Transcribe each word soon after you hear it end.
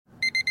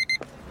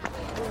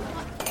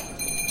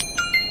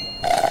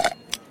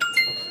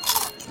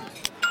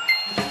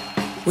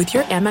With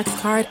your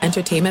Amex card,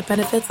 entertainment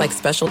benefits like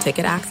special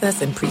ticket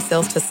access and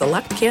pre-sales to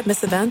select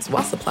can't-miss events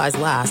while supplies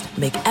last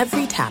make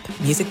every tap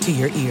music to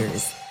your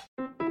ears.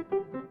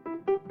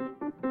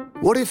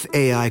 What if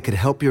AI could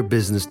help your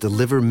business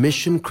deliver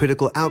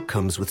mission-critical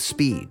outcomes with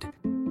speed?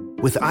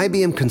 With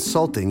IBM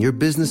Consulting, your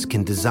business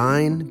can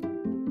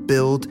design,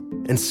 build,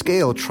 and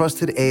scale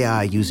trusted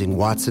AI using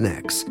Watson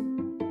X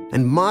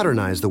and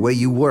modernize the way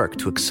you work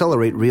to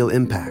accelerate real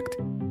impact.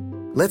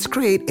 Let's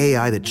create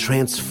AI that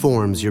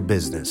transforms your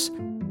business.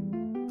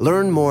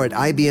 Learn more at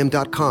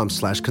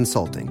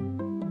ibm.com/consulting.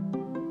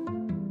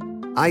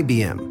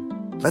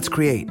 IBM. Let's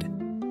create.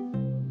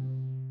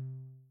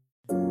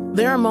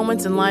 There are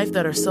moments in life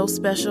that are so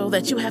special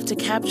that you have to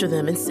capture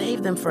them and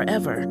save them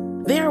forever.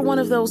 They are one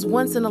of those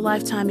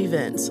once-in-a-lifetime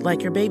events,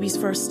 like your baby's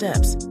first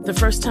steps, the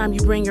first time you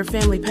bring your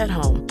family pet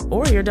home,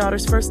 or your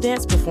daughter's first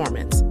dance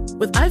performance.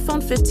 With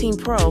iPhone 15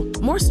 Pro,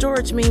 more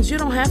storage means you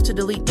don't have to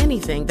delete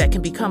anything that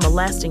can become a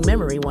lasting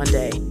memory one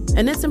day.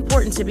 And it's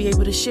important to be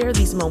able to share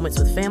these moments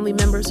with family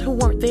members who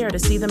weren't there to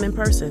see them in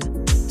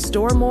person.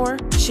 Store more,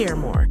 share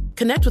more.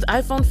 Connect with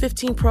iPhone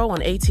 15 Pro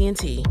on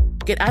AT&T.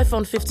 Get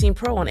iPhone 15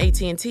 Pro on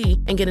AT&T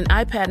and get an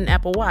iPad and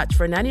Apple Watch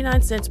for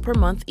 99 cents per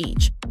month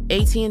each.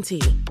 AT&T.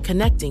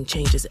 Connecting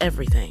changes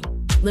everything.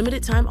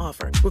 Limited time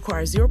offer.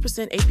 Requires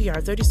 0%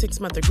 APR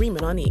 36-month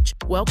agreement on each.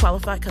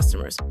 Well-qualified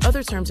customers.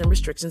 Other terms and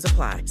restrictions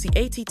apply. See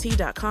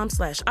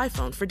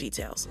att.com/iPhone for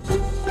details.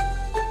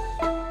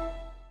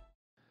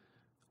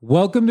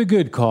 Welcome to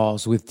Good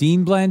Calls with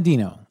Dean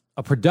Blandino,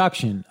 a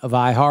production of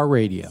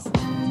iHeartRadio.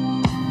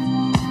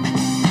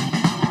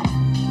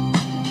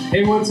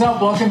 Hey, what's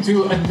up? Welcome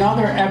to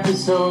another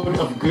episode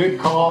of Good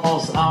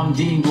Calls. I'm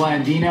Dean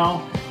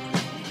Blandino.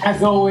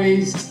 As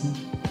always,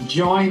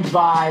 joined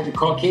by the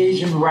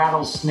Caucasian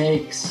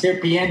rattlesnake,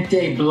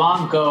 Serpiente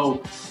Blanco,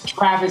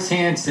 Travis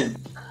Hansen.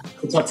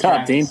 What's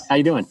up, Dean? How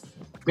you doing?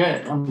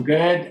 Good. I'm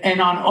good.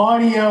 And on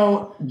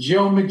audio,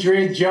 Joe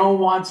Madrid. Joe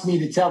wants me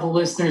to tell the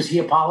listeners he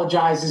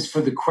apologizes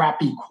for the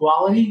crappy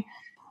quality.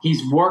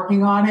 He's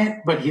working on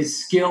it, but his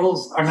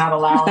skills are not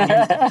allowing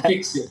him to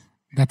fix it.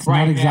 That's right,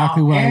 not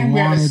exactly what I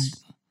wanted.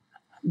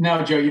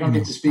 No, Joe, you don't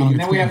get to speak. And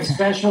then we have a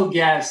special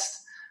guest,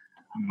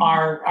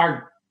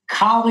 our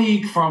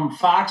colleague from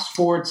Fox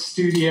Sports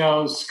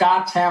Studios,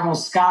 Scott Hamill.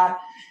 Scott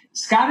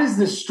is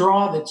the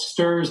straw that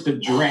stirs the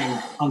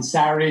drink on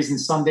Saturdays and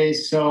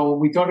Sundays. So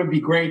we thought it'd be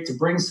great to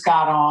bring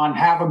Scott on,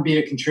 have him be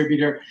a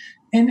contributor,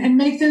 and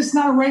make this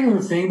not a regular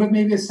thing, but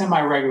maybe a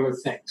semi-regular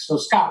thing. So,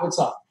 Scott, what's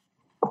up?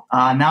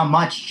 Not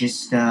much.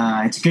 Just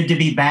it's good to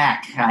be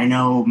back. I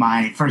know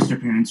my first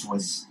appearance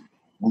was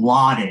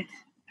lauded.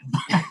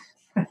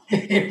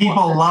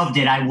 People loved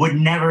it. I would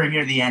never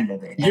hear the end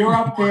of it. You're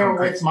up there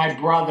with my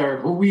brother,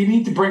 who we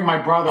need to bring my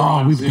brother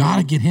on. Oh, we've got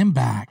to get him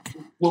back.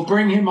 We'll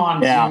bring him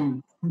on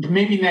Zoom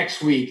maybe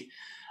next week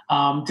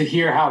to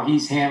hear how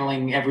he's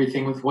handling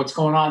everything with what's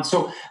going on.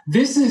 So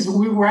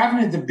we're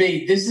having a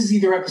debate. This is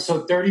either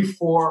episode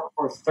 34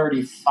 or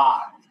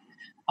 35.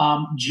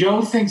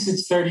 Joe thinks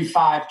it's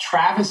 35.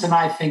 Travis and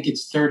I think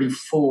it's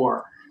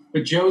 34.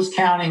 But Joe's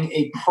counting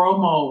a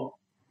promo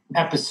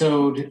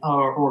episode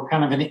or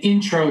kind of an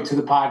intro to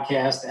the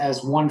podcast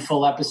as one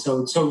full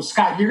episode. So,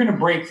 Scott, you're going to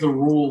break the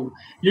rule.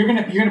 You're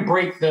going to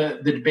break the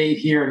debate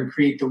here and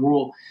create the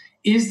rule.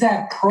 Is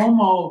that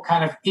promo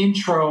kind of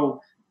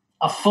intro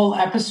a full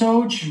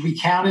episode? Should we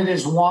count it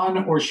as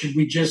one, or should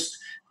we just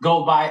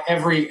go by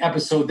every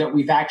episode that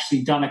we've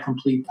actually done a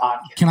complete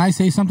podcast? Can I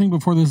say something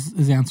before this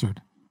is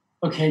answered?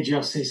 Okay,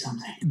 Joe, say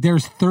something.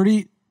 There's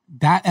 30.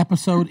 That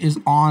episode is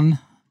on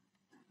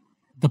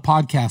the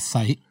podcast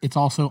site. It's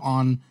also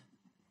on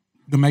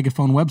the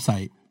Megaphone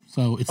website,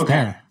 so it's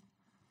there.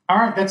 All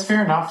right, that's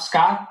fair enough.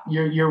 Scott,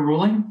 you're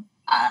ruling?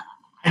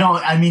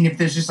 I mean, if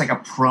there's just like a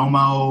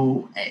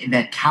promo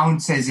that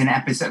counts as an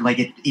episode, like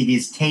it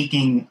is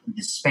taking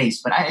the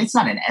space, but it's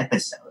not an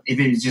episode. If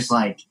it was just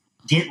like,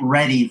 get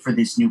ready for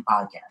this new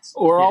podcast.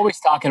 We're always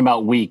talking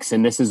about weeks,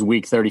 and this is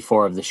week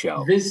 34 of the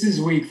show. This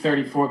is week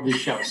 34 of the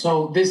show.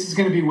 So this is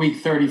going to be week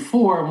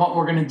 34, and what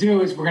we're going to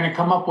do is we're going to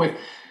come up with,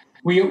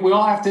 we'll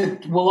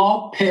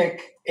all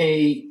pick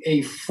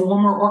a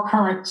former or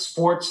current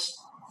sports,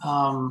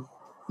 an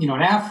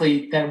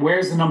athlete that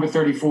wears the number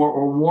 34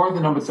 or wore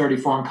the number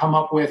 34, and come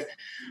up with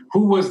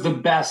who was the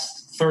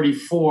best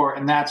 34,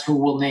 and that's who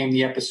we'll name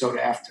the episode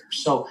after.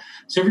 So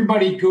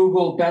everybody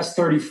Google best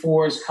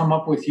 34s, come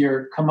up with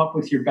your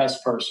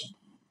best person.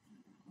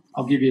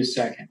 I'll give you a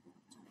second.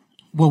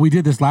 Well, we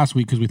did this last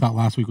week because we thought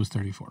last week was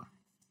 34.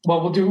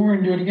 Well, we're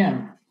going to do it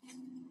again.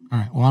 All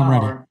right. Well, I'm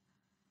ready.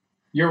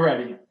 You're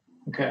ready.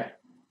 Okay.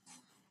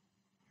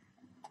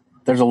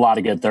 There's a lot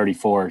of good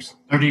 34s.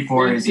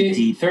 34 is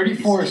deep.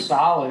 34 is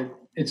solid.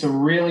 It's a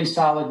really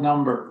solid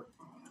number.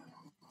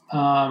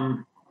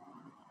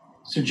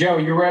 So, Joe,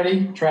 you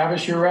ready?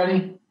 Travis, you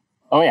ready?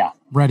 Oh, yeah.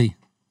 Ready.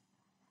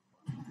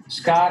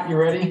 Scott, you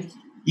ready?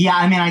 Yeah,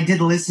 I mean, I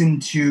did listen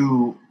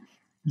to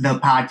the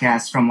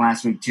podcast from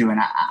last week, too, and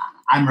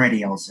I'm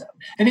ready also.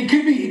 And it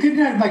could be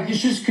like,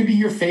 could be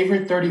your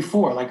favorite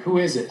 34. Like, who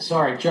is it?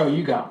 Sorry, Joe,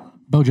 you go.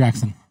 Bo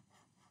Jackson.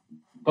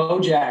 Bo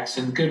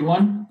Jackson, good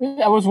one.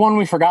 That was one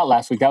we forgot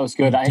last week. That was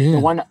good.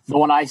 The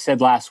one I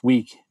said last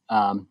week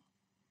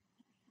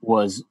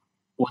was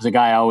a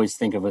guy I always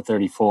think of at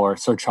 34,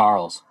 Sir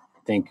Charles. I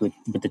think with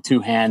the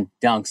 2-hand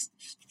dunks.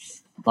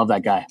 Love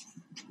that guy.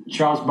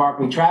 Charles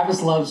Barkley.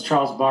 Travis loves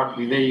Charles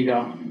Barkley. There you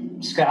go.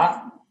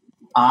 Scott?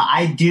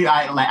 I do.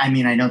 I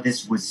mean, I know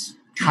this was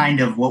kind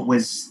of what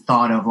was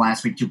thought of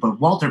last week too, but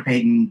Walter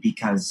Payton,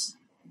 because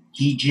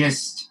he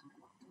just,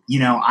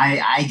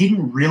 I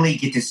didn't really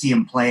get to see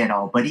him play at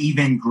all, but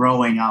even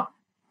growing up,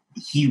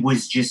 he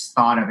was just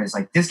thought of as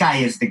like, this guy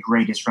is the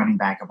greatest running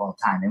back of all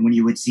time. And when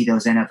you would see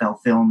those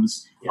NFL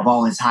films of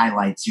all his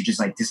highlights, you're just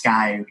like, this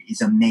guy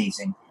is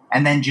amazing.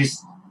 And then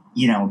just,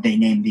 they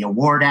named the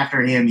award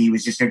after him. He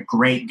was just a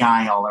great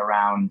guy all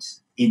around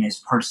in his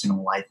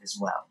personal life as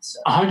well. So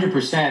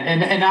 100%.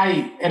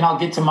 And I'll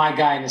get to my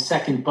guy in a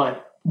second,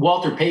 but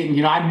Walter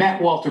Payton, I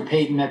met Walter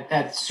Payton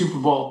at Super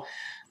Bowl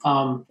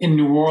in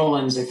New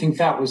Orleans. I think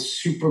that was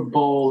Super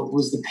Bowl. It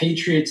was the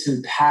Patriots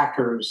and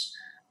Packers,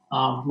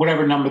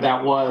 whatever number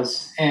that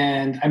was.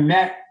 And I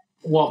met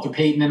Walter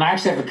Payton, and I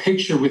actually have a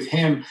picture with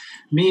him,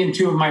 me and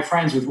 2 of my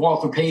friends with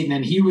Walter Payton.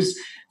 And he was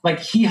like,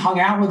 he hung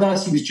out with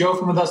us. He was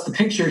joking with us. The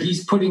picture,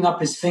 he's putting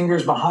up his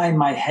fingers behind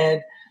my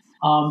head.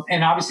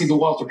 And obviously the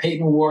Walter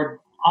Payton Award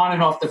on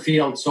and off the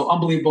field. So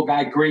unbelievable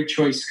guy. Great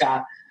choice,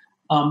 Scott.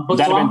 But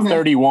that have been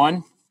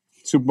 31?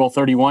 Super Bowl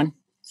 31?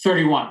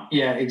 31.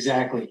 Yeah,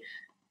 exactly.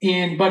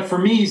 But for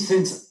me,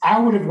 since I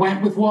would have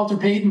went with Walter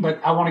Payton,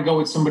 but I want to go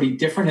with somebody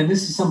different. And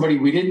this is somebody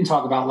we didn't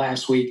talk about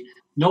last week.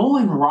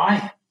 Nolan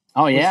Ryan.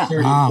 Oh, yeah.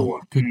 Wow,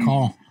 good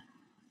call.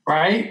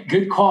 Right?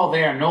 Good call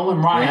there. Nolan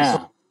Ryan. Yeah.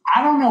 So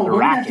I don't know. We're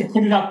going to have to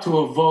put it up to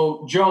a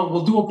vote. Joe,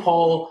 we'll do a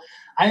poll.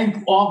 I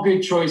think all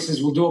good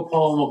choices. We'll do a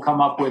poll and we'll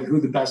come up with who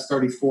the best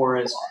 34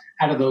 is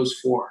out of those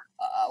 4.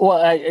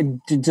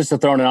 Just to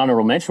throw in an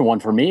honorable mention, one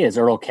for me is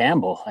Earl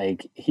Campbell.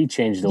 Like, he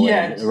changed the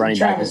way the running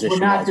back position.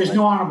 There's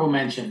no honorable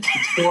mention.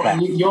 It's 4.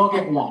 You all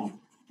get 1.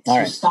 So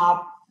right.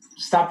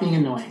 Stop being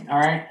annoying. All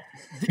right.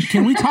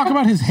 Can we talk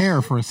about his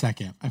hair for a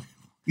second?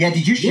 Yeah.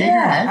 Did you shave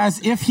your head?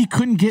 As if he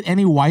couldn't get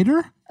any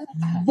whiter.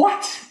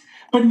 What?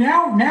 But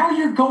now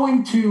you're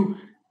going to.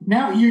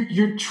 Now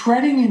you're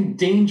treading in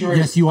dangerous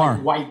yes, you are.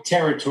 White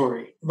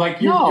territory. Like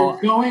you're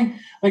going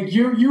like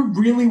you're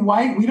really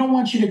white. We don't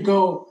want you to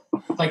go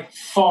like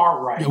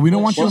far right. Yeah, we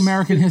don't want you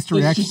American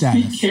History X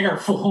status. Be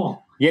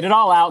careful. Get it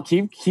all out.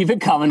 Keep it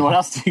coming. What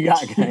else do you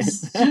got,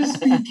 guys?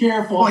 Just be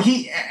careful. Well,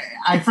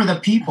 for the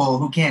people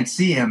who can't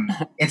see him,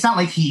 it's not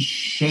like he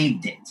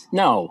shaved it.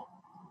 No.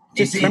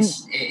 It's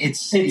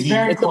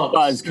very close. A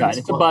buzz cut.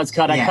 It's a buzz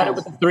cut. I cut it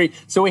with a 3.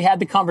 So we had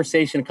the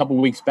conversation a couple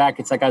of weeks back.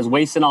 It's like I was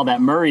wasting all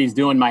that Murray's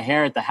doing my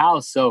hair at the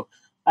house. So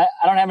I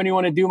don't have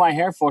anyone to do my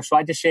hair for. So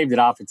I just shaved it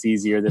off. It's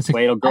easier this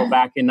way. It'll grow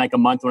back in like a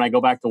month when I go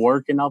back to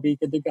work, and I'll be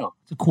good to go.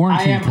 It's a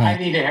quarantine cut. I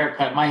need a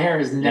haircut. My hair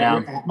is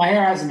never. Yeah. My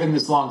hair hasn't been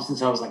this long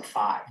since I was like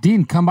 5.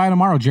 Dean, come by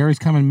tomorrow. Jerry's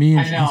coming.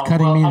 He's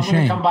cutting me and Shane. I'm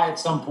going to come by at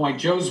some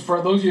point. Those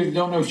of you who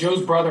don't know,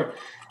 Joe's brother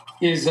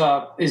is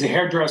a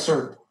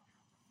hairdresser.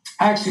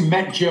 I actually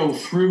met Joe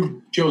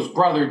through Joe's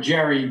brother,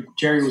 Jerry.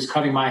 Jerry was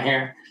cutting my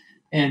hair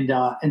and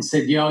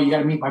said, you got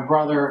to meet my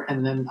brother.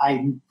 And then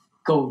I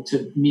go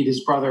to meet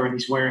his brother, and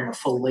he's wearing a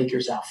full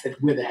Lakers outfit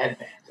with a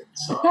headband.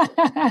 So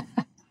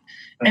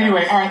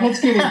anyway, all right, let's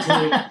get into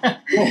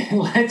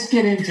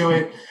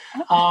it.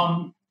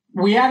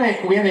 We had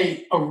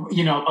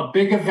a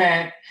big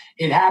event.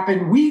 It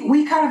happened.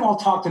 We kind of all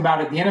talked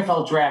about it, the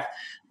NFL draft.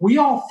 We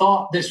all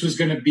thought this was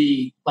going to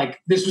be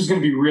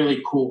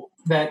really cool.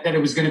 That it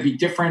was going to be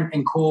different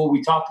and cool.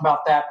 We talked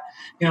about that,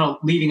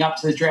 leading up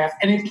to the draft,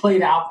 and it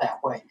played out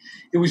that way.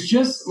 It was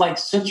just like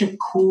such a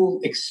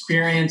cool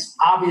experience.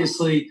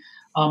 Obviously,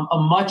 a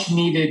much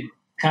needed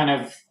kind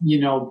of,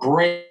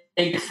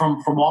 break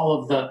from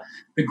all of the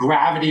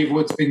gravity of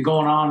what's been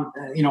going on,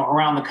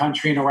 around the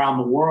country and around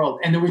the world.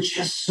 And there was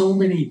just so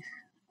many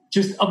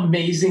just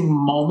amazing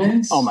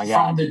moments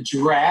from the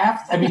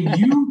draft. I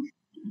mean,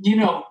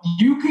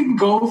 you can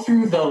go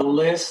through the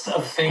list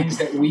of things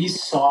that we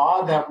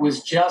saw that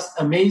was just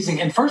amazing.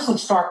 And first,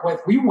 let's start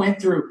with, we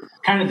went through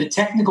kind of the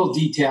technical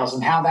details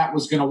and how that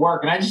was going to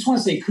work. And I just want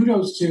to say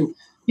kudos to,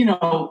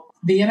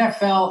 the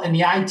NFL and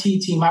the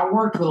IT team. I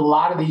worked with a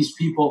lot of these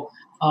people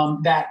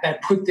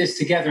that put this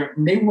together.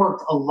 And they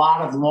worked a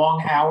lot of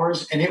long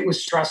hours, and it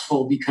was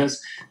stressful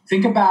because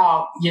think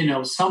about,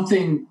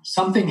 something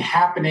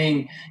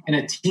happening and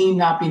a team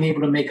not being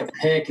able to make a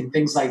pick and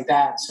things like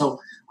that. So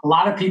a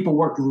lot of people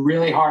worked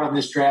really hard on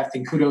this draft,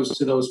 and kudos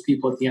to those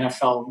people at the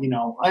NFL,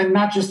 and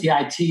not just the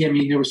IT. I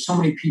mean, there were so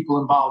many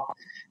people involved,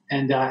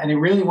 and it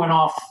really went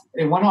off.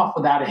 It went off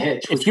without a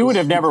hitch. If you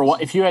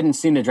hadn't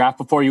seen the draft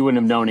before, you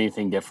wouldn't have known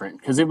anything different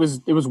because it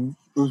was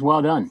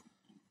well done.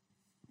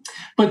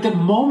 But the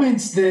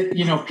moments that,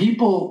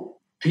 people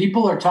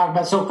are talking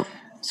about,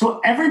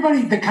 so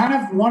everybody, the kind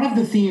of, one of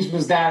the themes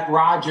was that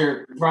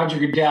Roger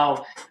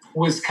Goodell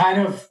was kind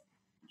of,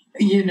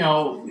 I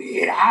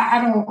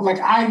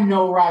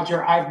know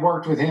Roger. I've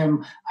worked with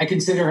him. I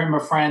consider him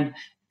a friend.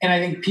 And I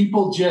think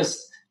people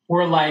just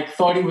were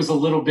thought he was a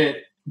little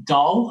bit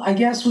dull, I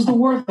guess was the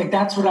word. Like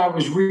that's what I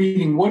was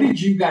reading. What did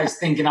you guys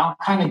think? And I'll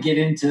kind of get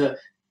into,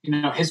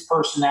 his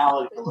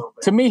personality a little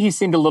bit. To me, he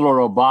seemed a little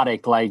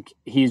robotic. Like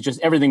he's just,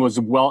 everything was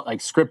well, like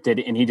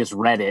scripted, and he just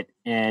read it,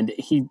 and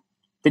he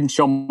didn't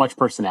show much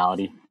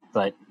personality,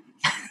 but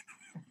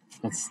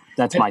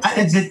that's my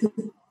take.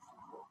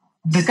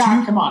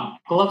 Scott, come on.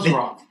 Gloves are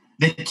off.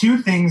 The two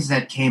things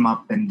that came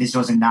up, and this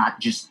wasn't not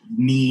just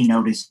me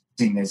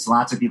noticing this,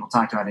 lots of people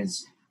talked about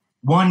is,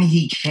 one,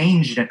 he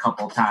changed a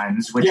couple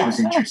times, which was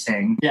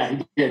interesting. Yeah,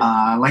 he did.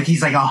 Like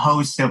he's like a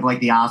host of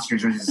like the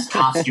Oscars where his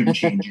costume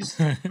changes.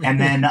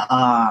 And then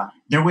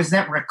there was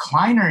that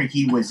recliner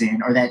he was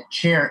in, or that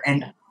chair,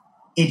 and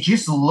it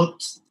just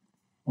looked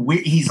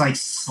weird. He's like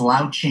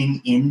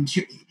slouching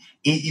into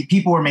it.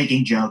 People were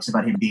making jokes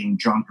about him being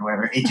drunk or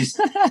whatever. It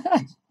just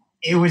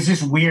it was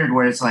just weird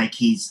where it's like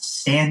he's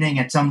standing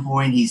at some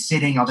point, he's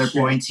sitting other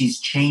points, he's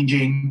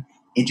changing.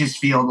 It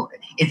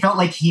felt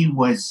like he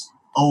was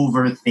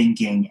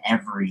overthinking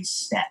every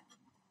step.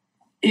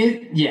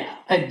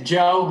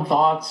 Joe,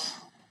 thoughts?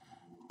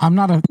 I'm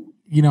not a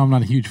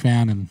huge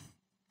fan, and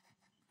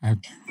I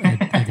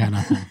got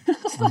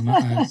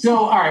nothing. So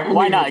all right,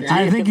 why not?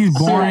 I think he's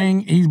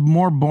boring. He's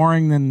more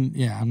boring than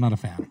I'm not a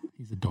fan.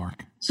 He's a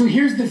dork. So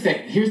here's the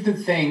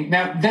thing.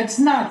 Now that's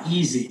not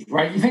easy,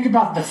 right? You think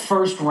about the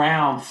first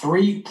round,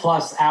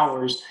 3+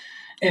 hours,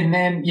 and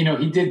then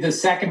he did the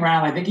second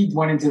round. I think he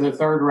went into the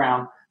third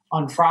round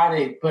on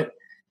Friday, but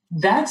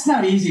that's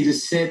not easy to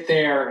sit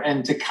there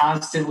and to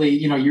constantly,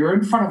 you're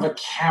in front of a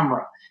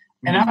camera.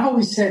 And I've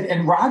always said,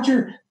 and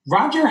Roger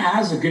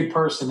has a good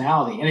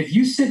personality. And if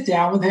you sit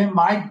down with him,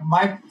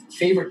 my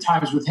favorite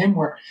times with him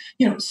were,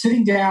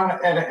 sitting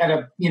down at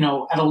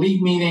a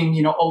league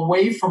meeting,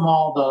 away from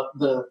all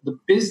the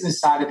business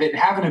side of it,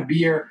 having a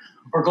beer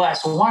or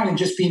glass of wine and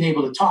just being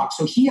able to talk.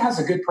 So he has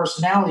a good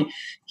personality.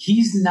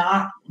 He's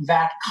not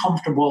that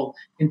comfortable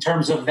in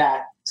terms of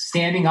that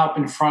standing up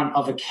in front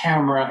of a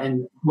camera,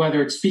 and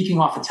whether it's speaking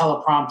off a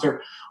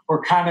teleprompter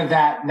or kind of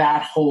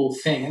that whole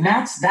thing. And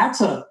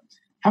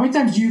how many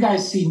times do you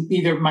guys see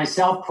either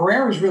myself,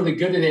 Pereira's really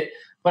good at it,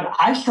 but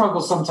I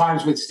struggle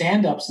sometimes with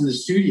stand-ups in the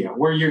studio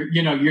where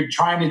you're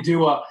trying to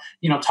do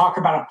talk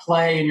about a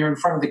play and you're in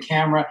front of the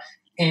camera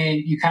and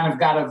you kind of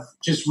got to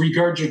just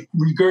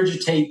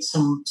regurgitate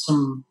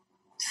some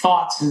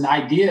thoughts and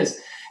ideas.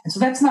 And so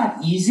that's not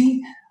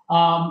easy.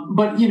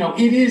 But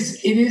it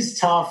is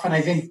tough, and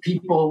I think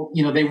people,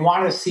 they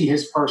want to see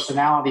his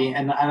personality,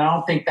 and I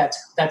don't think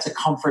that's a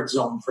comfort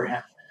zone for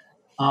him.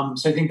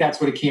 So I think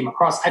that's what it came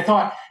across. I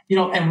thought,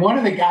 and one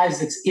of the guys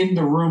that's in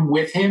the room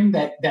with him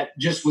that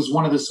just was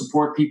one of the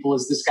support people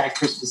is this guy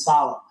Chris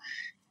Vassallo,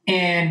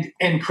 and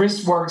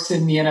Chris works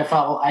in the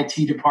NFL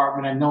IT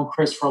department. I've known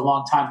Chris for a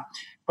long time,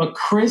 but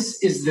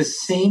Chris is the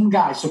same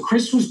guy. So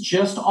Chris was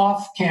just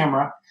off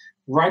camera,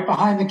 right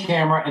behind the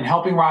camera, and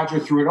helping Roger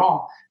through it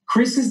all.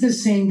 Chris is the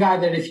same guy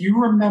that, if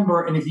you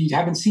remember, and if you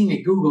haven't seen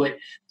it, Google it,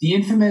 the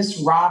infamous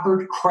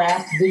Robert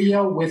Kraft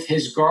video with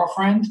his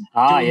girlfriend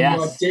during the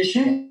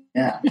audition.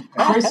 Yeah.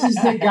 Chris is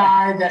the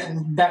guy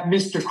that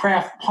Mr.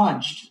 Kraft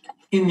punched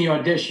in the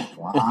audition.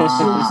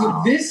 Wow.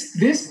 So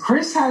this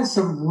Chris has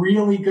some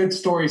really good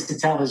stories to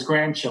tell his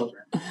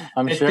grandchildren.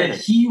 I'm sure that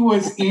he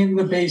was in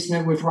the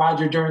basement with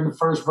Roger during the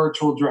first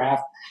virtual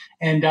draft.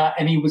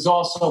 And he was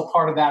also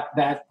part of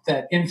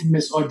that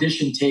infamous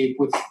audition tape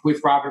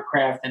with Robert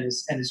Kraft and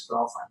his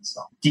girlfriend.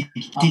 So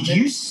did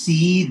you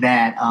see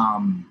that?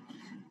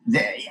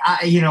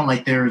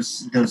 Like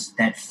there's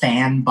that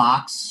fan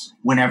box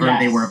whenever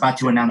they were about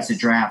to announce the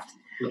draft.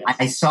 Yes.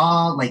 I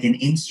saw like an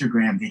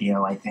Instagram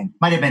video, I think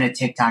might have been a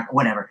TikTok,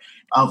 whatever,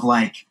 of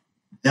like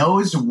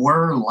those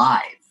were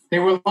live. They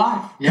were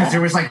live. Because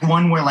there was like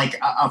one where like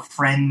a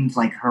friend,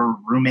 like her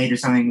roommate or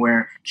something,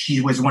 where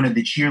she was one of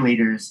the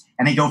cheerleaders,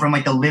 and they go from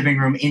like the living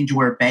room into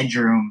her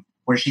bedroom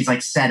where she's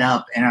like set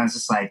up, and I was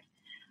just like,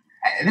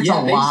 that's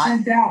a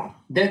lot.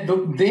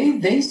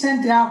 They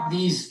sent out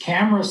these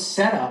camera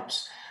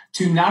setups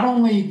to not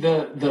only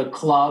the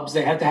clubs.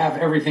 They had to have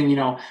everything,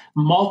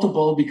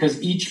 multiple,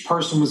 because each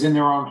person was in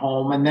their own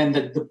home, and then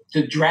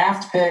the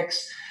draft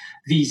picks,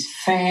 these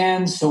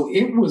fans. So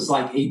it was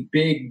like a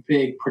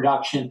big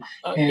production.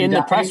 And in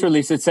the press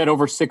release, it said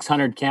over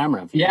 600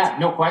 camera views. Yeah,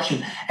 no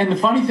question. And the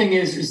funny thing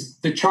is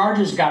the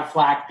Chargers got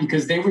flack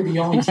because they were the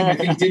only team I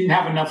think didn't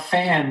have enough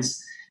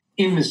fans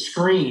in the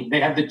screen.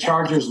 They had the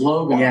Chargers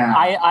logo. Yeah.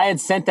 I had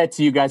sent that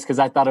to you guys because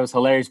I thought it was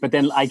hilarious, but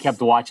then I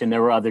kept watching.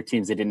 There were other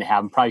teams that didn't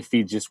have them. Probably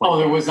feed just went. Oh,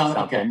 there was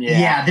okay.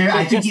 Yeah,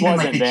 I think even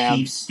like the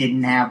Chiefs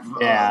didn't have.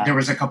 There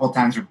was a couple of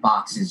times where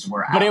boxes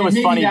were out. But it was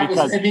funny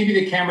because maybe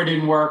the camera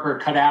didn't work or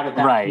cut out at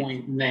that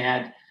point, and they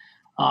had.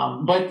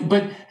 But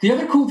the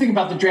other cool thing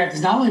about the draft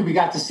is not only we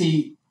got to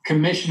see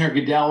Commissioner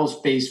Goodell's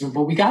basement,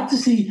 but we got to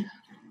see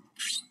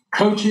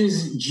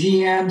coaches,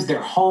 GMs,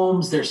 their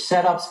homes, their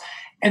setups.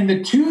 And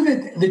the two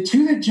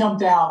that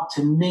jumped out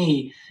to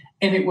me,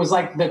 and it was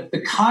like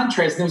the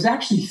contrast. There was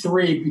actually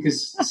three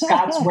because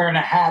Scott's wearing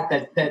a hat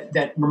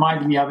that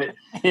reminded me of it.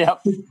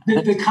 Yep.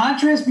 The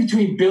contrast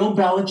between Bill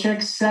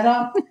Belichick's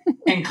setup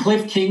and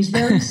Cliff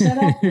Kingsbury's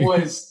setup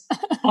was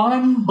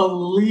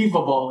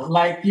unbelievable.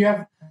 Like you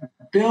have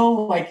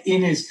Bill like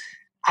in his,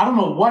 I don't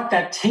know what,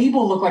 that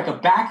table looked like a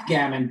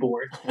backgammon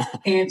board.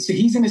 And so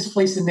he's in his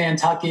place in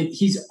Nantucket.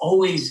 He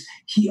always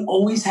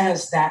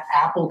has that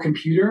Apple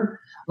computer.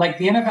 Like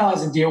the NFL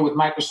has a deal with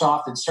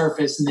Microsoft and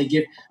Surface,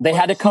 and they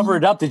had to cover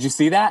it up. Did you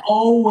see that?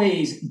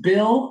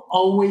 Bill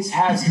always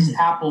has his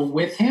Apple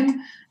with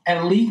him.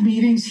 At league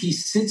meetings, he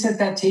sits at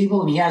that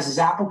table and he has his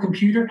Apple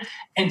computer.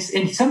 And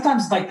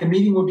sometimes like the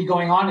meeting would be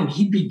going on and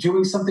he'd be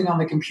doing something on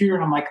the computer.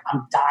 And I'm like,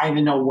 I'm dying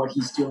to know what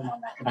he's doing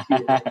on that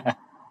computer.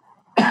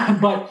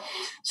 But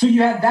so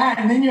you had that.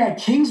 And then you had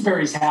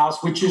Kingsbury's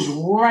house, which is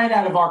right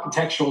out of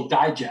Architectural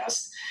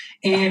Digest.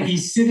 And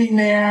he's sitting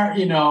there,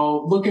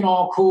 looking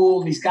all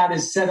cool. And he's got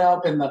his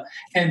setup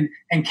and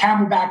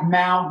Camelback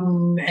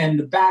Mountain and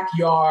the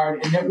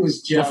backyard. And it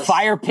was just the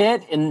fire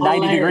pit in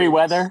 90-degree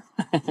weather.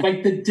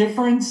 Like the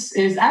difference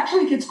is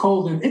actually it gets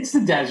cold. And it's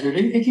the desert.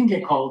 It can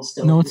get cold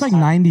still. No, it's like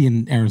 90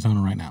 in Arizona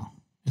right now.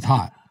 It's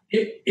hot.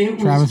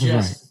 Travis is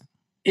right.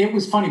 It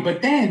was funny.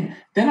 But then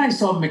I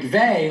saw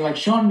McVay, like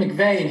Sean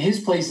McVay in his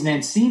place in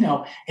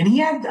Encino. And he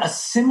had a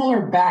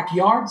similar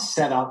backyard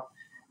setup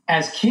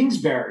as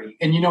Kingsbury.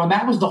 And, and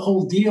that was the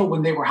whole deal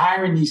when they were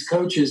hiring these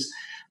coaches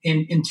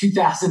in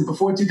 2000,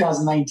 before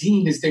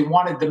 2019, is they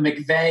wanted the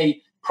McVay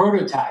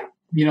prototype,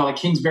 like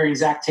Kingsbury and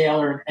Zach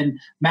Taylor and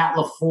Matt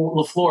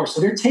LaFleur.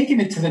 So they're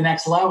taking it to the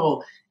next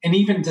level and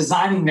even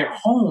designing their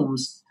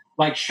homes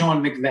like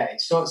Sean McVay.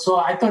 So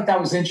I thought that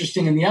was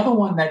interesting. And the other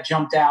one that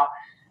jumped out,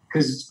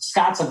 because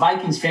Scott's a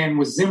Vikings fan,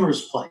 was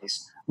Zimmer's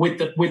place with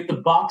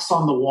the Bucks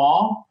on the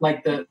wall,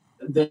 like the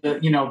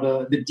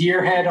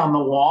deer head on the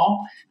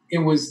wall.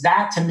 It was,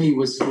 that to me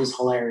was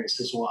hilarious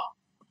as well.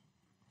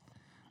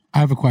 I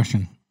have a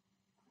question.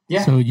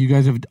 Yeah. So you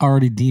guys have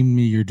already deemed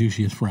me your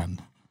douchiest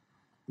friend.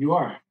 You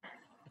are.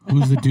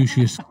 Who's the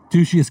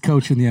douchiest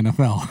coach in the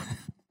NFL?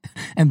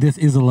 And this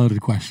is a loaded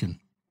question.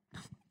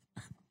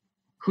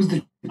 Who's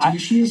the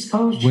douchiest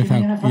coach in the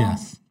NFL?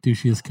 Yes,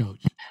 douchiest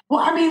coach. Well,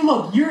 I mean,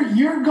 look,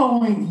 you're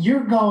going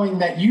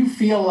that you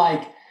feel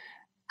like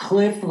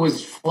Cliff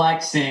was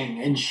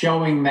flexing and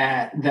showing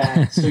that.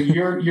 So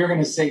you're going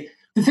to say.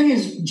 The thing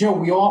is, Joe,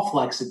 we all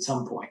flex at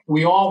some point.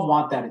 We all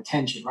want that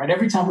attention, right?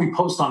 Every time we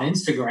post on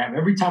Instagram,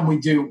 every time we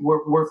do,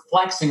 we're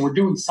flexing. We're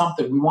doing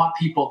something. We want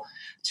people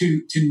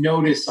to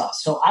notice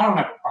us. So I don't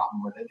have a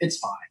problem with it. It's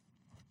fine.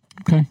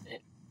 Okay.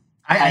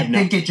 I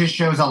think it just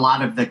shows a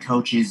lot of the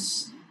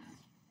coaches.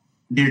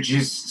 They're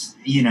just,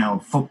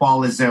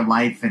 football is their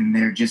life, and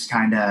they're just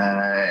kind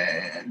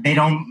of, they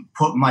don't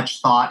put much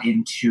thought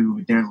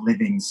into their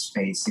living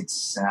space.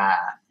 It's,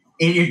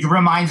 it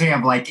reminds me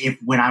of like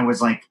when I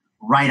was like,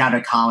 right out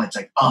of college,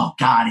 like, oh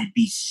God, it'd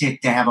be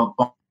sick to have a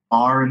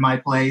bar in my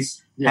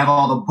place, have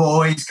all the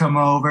boys come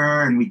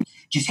over and we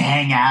just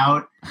hang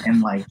out. And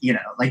like,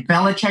 like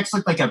Belichick's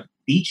looked like a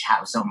beach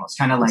house almost,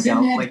 kind of like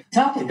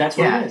Kentucky. That's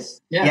what it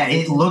is. Yeah,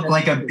 it looked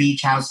like a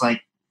beach house,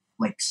 like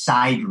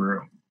side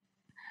room.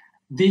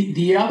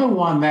 The other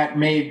one that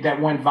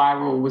went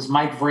viral was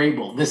Mike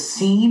Vrabel. The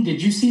scene,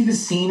 did you see the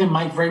scene in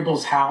Mike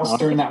Vrabel's house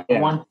during that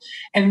one?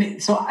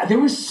 And so there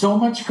was so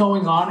much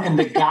going on, and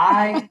the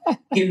guy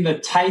in the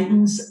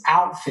Titans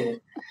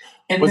outfit.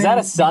 And was that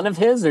a son of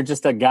his or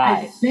just a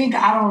guy?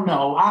 I don't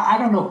know. I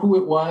don't know who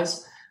it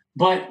was,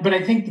 but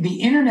I think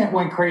the internet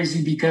went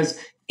crazy because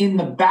in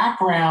the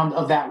background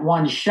of that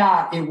one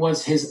shot, it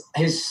was his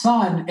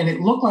son, and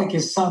it looked like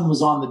his son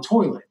was on the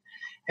toilet.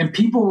 And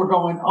people were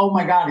going, oh,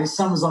 my God, his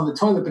son was on the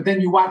toilet. But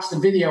then you watch the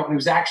video, and it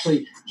was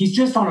actually he's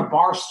just on a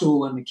bar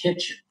stool in the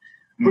kitchen.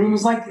 But it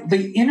was like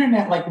the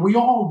internet, like we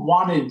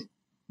wanted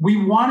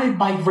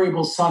Mike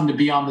Vrabel's son to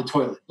be on the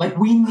toilet. Like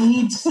we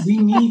need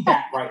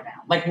that right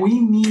now. Like we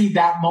need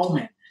that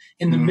moment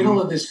in the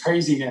middle of this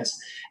craziness.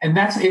 And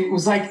it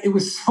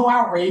was so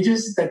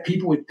outrageous that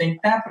people would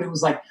think that, but it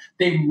was like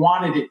they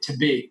wanted it to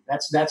be.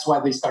 That's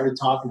why they started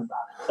talking about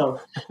it. So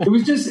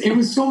it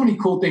was so many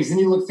cool things. And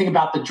you think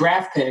about the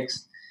draft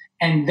picks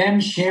and them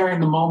sharing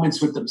the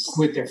moments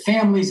with their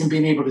families and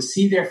being able to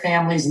see their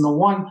families. And the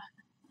one,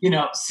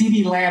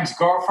 CeeDee Lamb's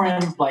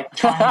girlfriend, like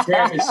trying to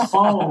grab his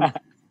phone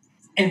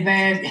and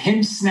then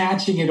him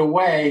snatching it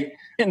away.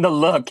 And the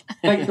look.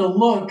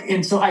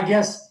 And so I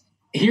guess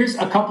here's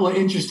a couple of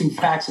interesting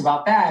facts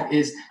about that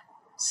is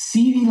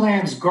CeeDee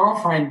Lamb's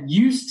girlfriend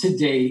used to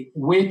date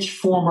which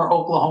former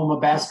Oklahoma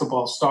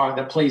basketball star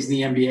that plays in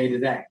the NBA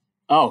today?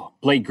 Oh,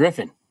 Blake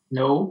Griffin.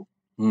 No.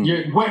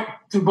 What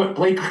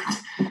Blake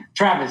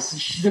Travis,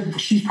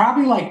 she's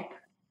probably like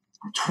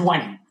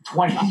 20.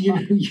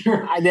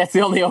 That's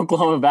the only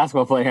Oklahoma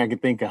basketball player I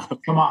could think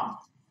of. Come on.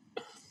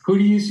 Who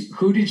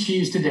did she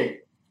used to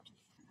date?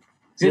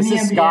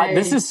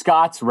 This is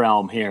Scott's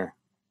realm here.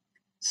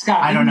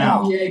 Scott, I don't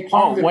know.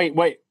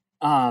 Wait.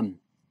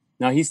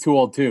 No, he's too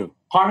old too.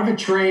 Part of a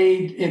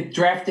trade,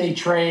 draft day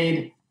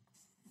trade.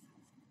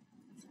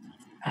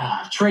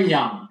 Trae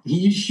Young.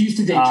 She used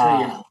to date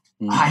Trae Young.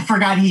 I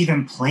forgot he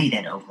even played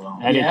at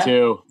Oklahoma. I did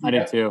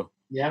too.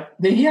 Yep.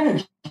 He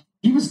had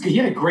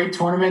a great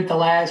tournament the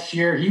last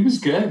year. He was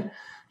good.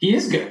 He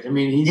is good. I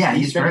mean,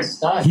 he's been a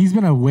stud. He's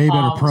been a way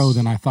better pro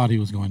than I thought he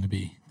was going to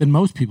be, than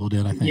most people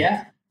did, I think.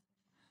 Yeah.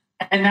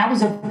 And that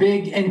was a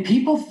big, and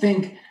people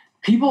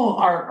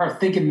are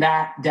thinking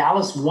that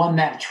Dallas won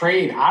that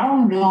trade. I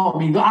don't know. I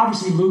mean,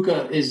 obviously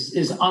Luka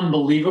is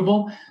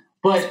unbelievable,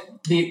 but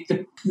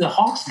the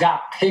Hawks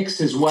got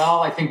picks as well.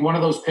 I think one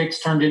of those picks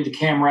turned into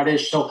Cam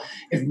Reddish. So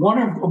if one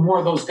or more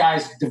of those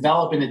guys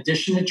develop in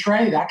addition to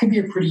Trey, that could be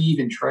a pretty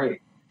even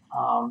trade.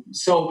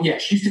 So yeah,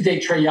 she used to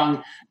date Trey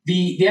Young.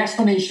 The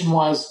explanation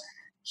was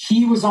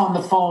he was on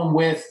the phone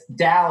with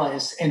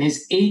Dallas and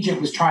his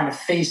agent was trying to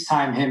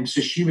FaceTime him.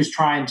 So she was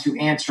trying to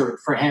answer it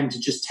for him to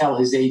just tell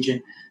his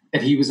agent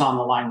that he was on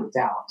the line with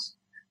Dallas.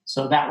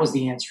 So that was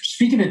the answer.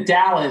 Speaking of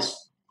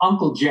Dallas,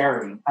 Uncle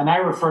Jerry, and I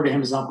refer to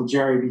him as Uncle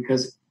Jerry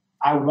because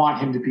I want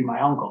him to be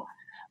my uncle.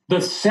 The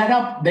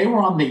setup, they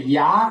were on the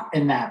yacht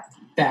and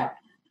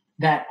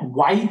that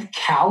white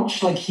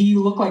couch, like he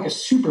looked like a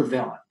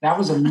supervillain. That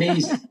was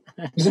amazing.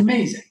 It was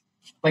amazing.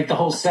 Like the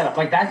whole setup,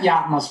 like that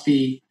yacht must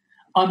be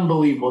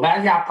unbelievable.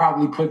 That yacht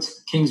probably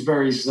puts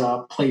Kingsbury's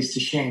place to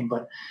shame,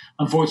 but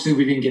unfortunately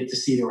we didn't get to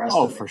see the rest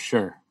of it. Oh, for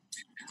sure.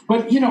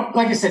 But,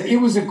 like I said, it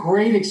was a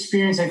great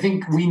experience. I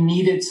think we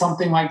needed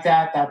something like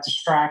that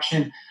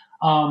distraction.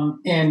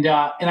 And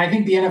I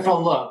think the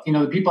NFL,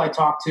 the people I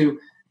talk to,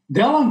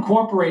 they'll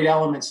incorporate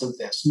elements of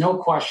this, no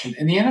question.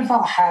 And the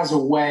NFL has a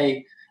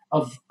way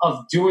of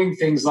doing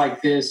things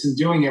like this and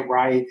doing it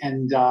right.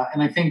 And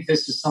I think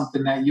this is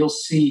something that you'll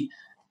see,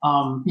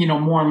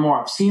 more and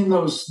more. I've seen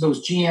those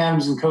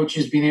GMs and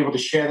coaches being able to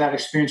share that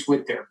experience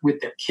with their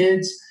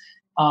kids.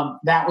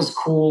 That was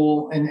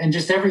cool. And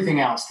just everything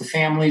else, the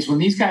families, when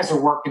these guys are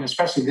working,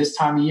 especially this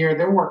time of year,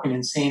 they're working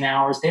insane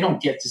hours. They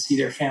don't get to see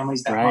their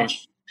families that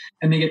much,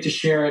 and they get to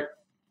share it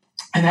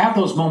and have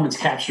those moments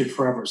captured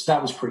forever. So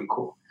that was pretty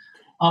cool.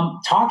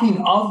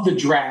 Talking of the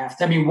draft,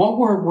 I mean, what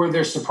were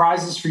there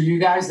surprises for you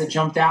guys that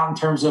jumped out in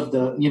terms of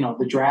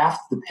the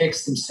draft, the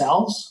picks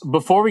themselves?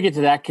 Before we get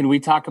to that, can we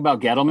talk about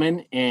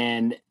Gettleman?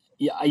 And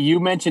you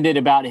mentioned it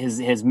about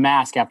his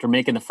mask after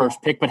making the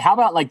first pick, but how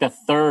about like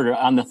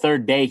on the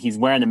third day, he's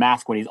wearing the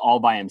mask when he's all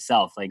by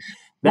himself? Like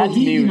that.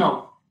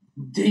 Well,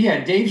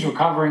 Dave's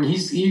recovering.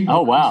 He's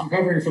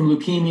recovering from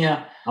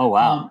leukemia. Oh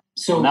wow.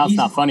 So now it's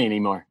not funny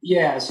anymore.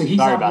 Yeah, so he's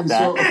sorry about that.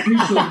 So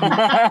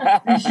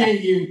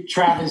appreciate you,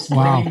 Travis,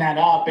 bringing that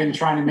up and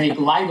trying to make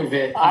light of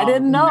it. I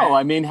didn't know.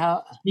 I mean,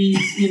 how he's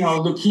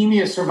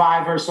leukemia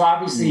survivor, so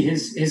obviously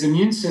his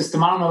immune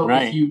system. I don't know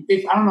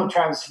if I don't know,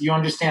 Travis, if you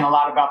understand a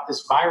lot about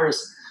this virus,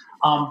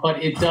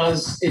 but it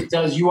does.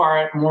 You are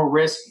at more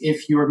risk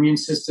if your immune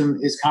system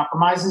is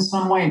compromised in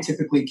some way, and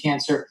typically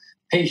cancer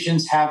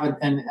patients have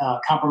a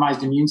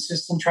compromised immune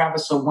system,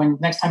 Travis. So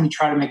next time you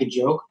try to make a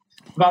joke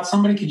about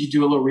somebody, could you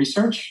do a little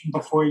research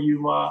before you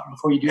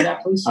do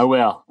that, please? I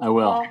will.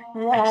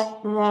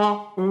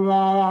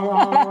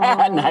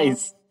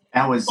 Nice.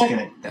 That was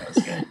good.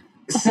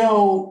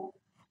 So,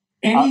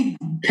 any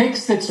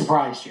picks that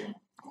surprised you?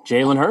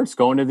 Jalen Hurts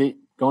going to the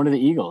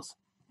Eagles.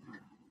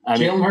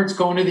 Jalen Hurts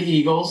going to the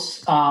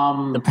Eagles.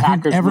 The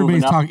Packers.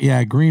 Everybody's talking.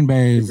 Yeah, Green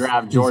Bay is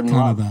Jordan kind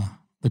Love. of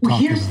the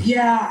talk.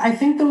 I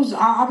think those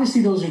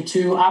are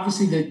two.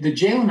 Obviously, the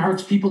Jalen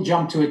Hurts, people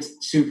jump to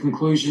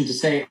conclusion to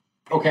say,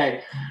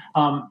 okay,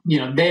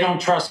 they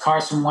don't trust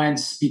Carson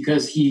Wentz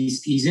because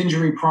he's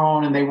injury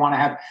prone, and they want to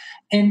have.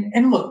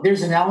 And look,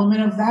 there's an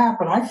element of that,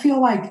 but I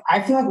feel like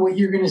what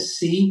you're going to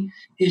see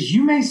is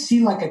you may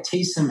see like a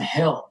Taysom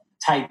Hill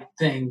type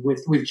thing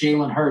with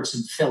Jalen Hurts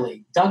in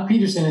Philly. Doug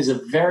Peterson is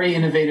a very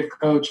innovative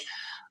coach.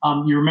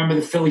 You remember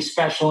the Philly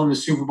special in the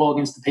Super Bowl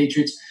against the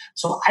Patriots.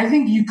 So I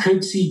think you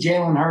could see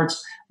Jalen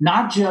Hurts,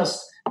 not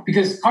just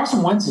because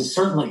Carson Wentz is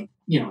certainly,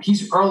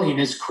 he's early in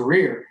his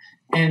career.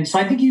 And so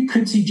I think you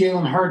could see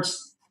Jalen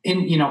Hurts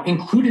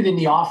included in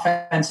the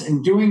offense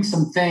and doing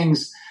some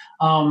things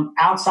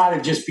outside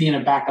of just being a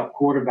backup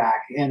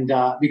quarterback. And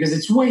because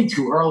it's way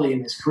too early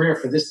in his career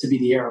for this to be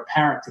the heir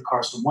apparent to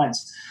Carson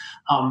Wentz.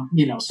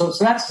 So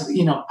that's,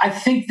 I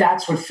think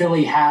that's what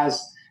Philly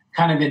has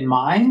kind of in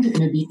mind. And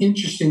it'd be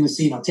interesting to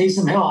see,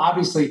 Taysom Hill,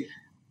 obviously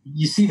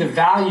you see the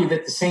value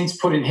that the Saints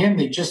put in him.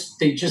 They just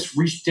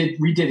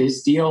redid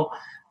his deal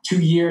 2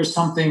 years,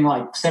 something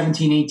like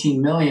 17,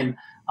 18 million.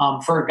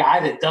 For a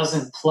guy that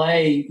doesn't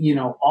play,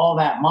 all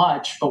that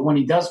much, but when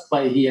he does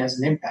play, he has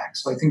an impact.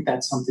 So I think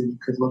that's something you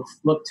could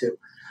look to.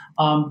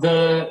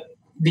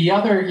 The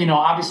other,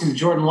 obviously the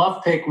Jordan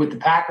Love pick with the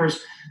Packers,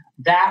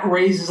 that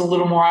raises a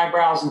little more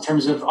eyebrows in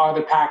terms of are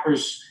the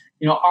Packers,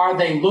 are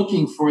they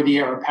looking for the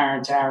heir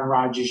apparent to Aaron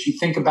Rodgers? You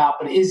think about,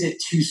 but is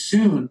it too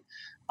soon?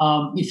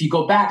 If you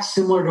go back,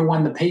 similar to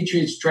when the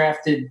Patriots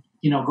drafted,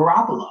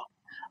 Garoppolo.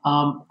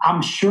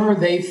 I'm sure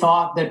they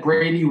thought that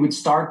Brady would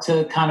start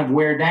to kind of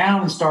wear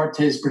down and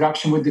his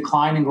production would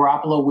decline, and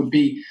Garoppolo would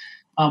be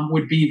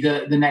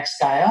the next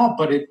guy up.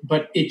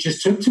 But it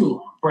just took too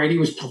long. Brady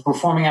was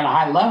performing at a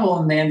high level,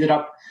 and they ended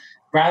up,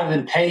 rather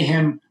than pay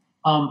him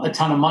a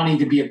ton of money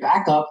to be a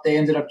backup, they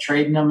ended up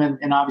trading him.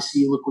 And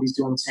obviously, you look what he's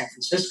doing in San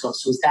Francisco.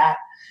 So is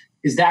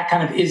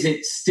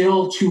it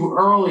still too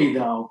early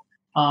though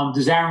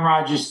Does Aaron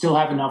Rodgers still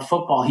have enough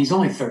football? He's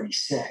only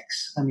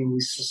 36. I mean,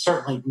 it's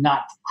certainly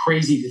not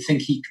crazy to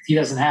think he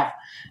doesn't have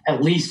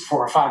at least 4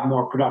 or 5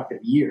 more productive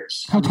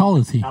years. How tall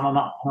is he? I don't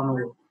know.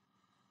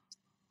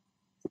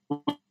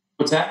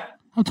 What's that?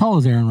 How tall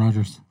is Aaron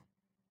Rodgers?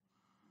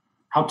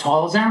 How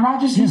tall is Aaron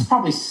Rodgers? Yeah. He's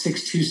probably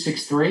 6'2",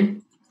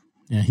 6'3".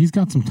 Yeah, he's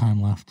got some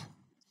time left.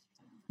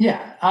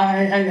 Yeah,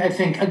 I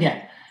think,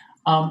 again,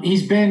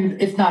 he's been,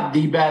 if not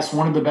the best,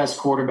 one of the best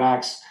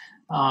quarterbacks,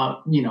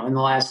 in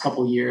the last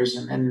couple of years.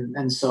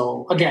 And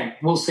so, again,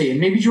 we'll see. And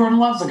maybe Jordan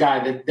Love's a guy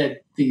that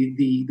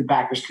the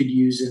backers could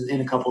use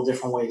in a couple of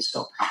different ways.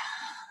 So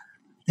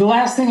the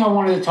last thing I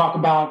wanted to talk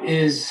about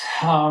is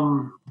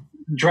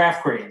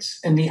draft grades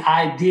and the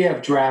idea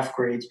of draft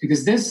grades,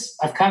 because this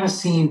I've kind of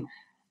seen,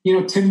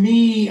 to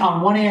me,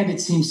 on one hand, it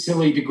seems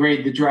silly to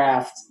grade the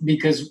draft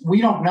because we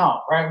don't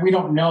know, right? We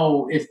don't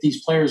know if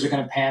these players are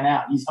going to pan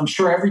out. I'm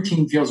sure every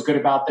team feels good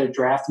about their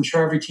draft. I'm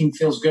sure every team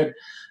feels good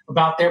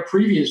about their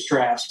previous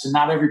drafts, and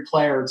not every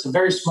player. It's a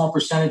very small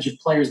percentage of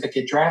players that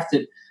get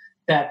drafted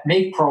that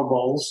make Pro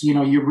Bowls.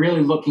 You're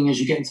really looking,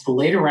 as you get into the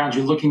later rounds,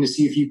 you're looking to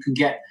see if you can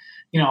get,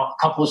 a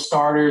couple of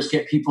starters,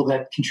 get people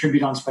that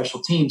contribute on special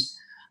teams.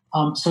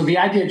 So the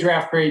idea of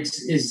draft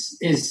grades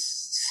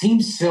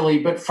seems silly,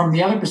 but from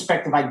the other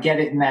perspective, I get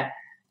it in that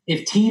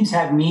if teams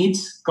have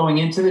needs going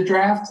into the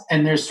draft,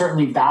 and there's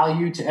certainly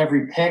value to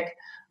every pick,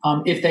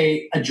 if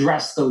they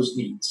address those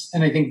needs.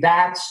 And I think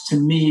that's, to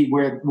me,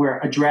 where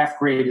a draft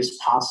grade is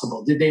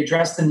possible. Did they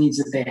address the needs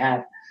that they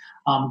had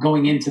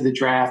going into the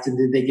draft, and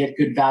did they get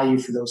good value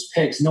for those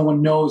picks? No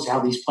one knows how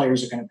these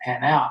players are going to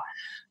pan out.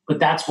 But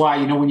that's why,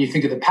 when you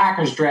think of the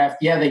Packers draft,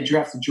 yeah, they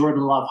drafted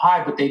Jordan Love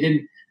high, but they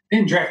didn't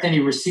draft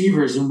any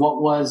receivers in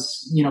what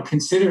was,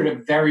 considered a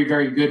very,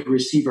 very good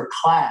receiver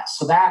class.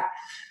 So that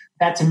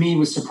to me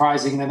was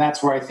surprising. And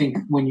that's where I think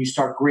when you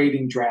start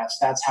grading drafts,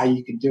 that's how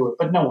you can do it.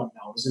 But no one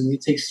knows. I mean,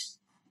 it takes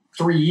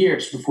 3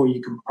 years before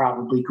you can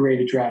probably grade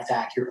a draft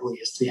accurately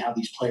as to how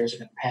these players are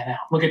going to pan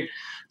out. Look at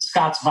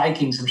Scott's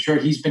Vikings. I'm sure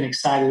he's been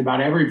excited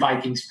about every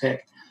Vikings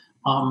pick,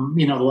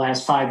 the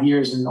last 5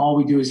 years. And all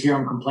we do is hear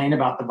him complain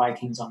about the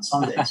Vikings on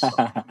Sundays. So.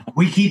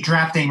 We keep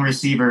drafting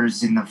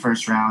receivers in the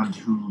first round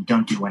who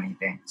don't do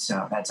anything.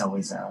 So that's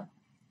always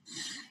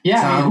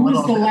yeah. Who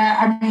was the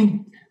last?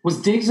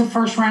 Was Diggs a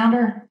first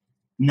rounder?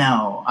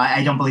 No,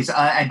 I don't believe so.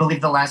 I believe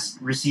the last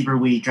receiver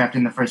we drafted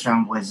in the first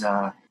round was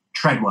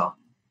Treadwell.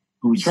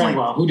 Who's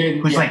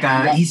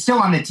he's still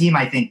on the team,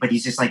 I think, but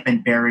he's just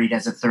been buried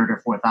as a third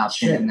or fourth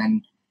option. Sure. And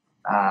then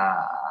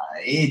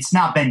it's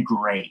not been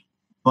great,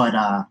 but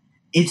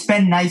it's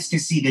been nice to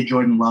see the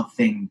Jordan Love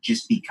thing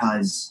just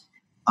because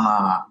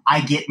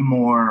I get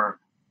more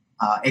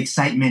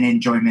excitement and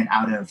enjoyment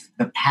out of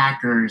the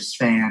Packers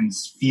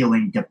fans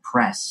feeling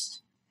depressed.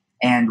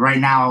 And right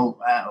now,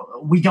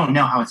 we don't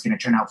know how it's going to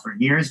turn out for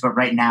years, but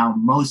right now,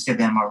 most of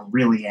them are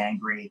really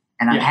angry,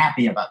 and I'm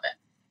happy about that.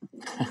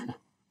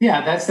 Yeah,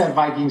 that's that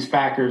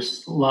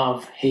Vikings-Packers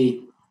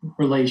love-hate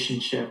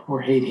relationship or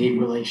hate-hate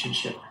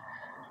relationship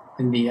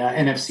in the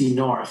NFC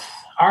North.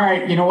 All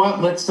right, you know what?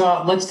 Let's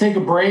take a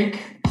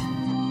break.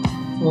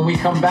 When we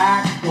come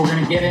back, we're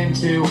going to get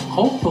into,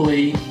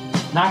 hopefully,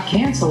 not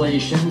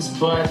cancellations,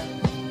 but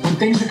when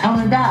things are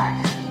coming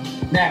back.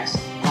 Next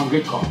on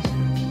Good Calls.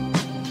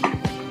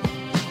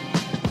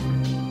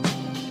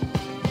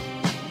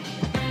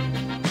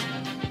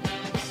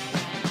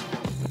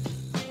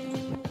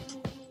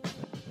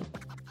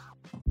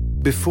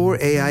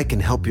 Before AI can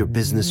help your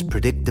business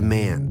predict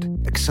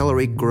demand,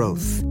 accelerate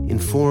growth,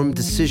 inform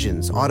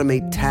decisions,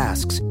 automate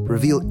tasks,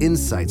 reveal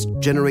insights,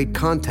 generate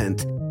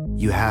content,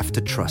 you have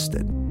to trust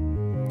it.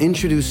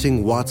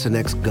 Introducing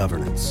watsonx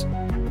Governance,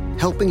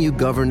 helping you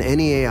govern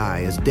any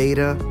AI as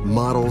data,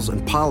 models,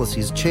 and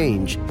policies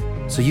change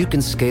so you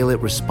can scale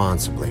it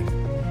responsibly.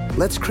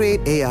 Let's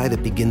create AI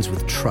that begins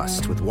with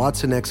trust with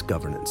watsonx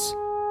Governance.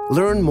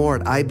 Learn more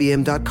at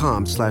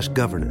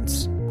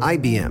ibm.com/governance.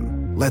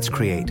 IBM, let's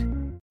create.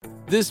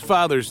 This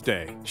Father's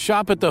Day,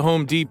 shop at the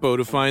Home Depot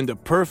to find the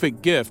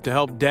perfect gift to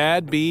help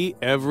Dad be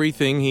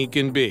everything he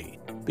can be.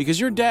 Because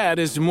your dad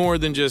is more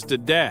than just a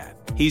dad.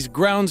 He's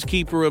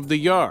groundskeeper of the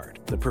yard,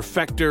 the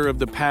perfecter of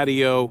the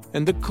patio,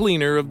 and the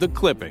cleaner of the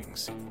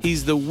clippings.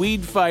 He's the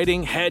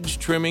weed-fighting,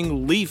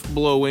 hedge-trimming,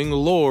 leaf-blowing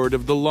lord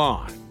of the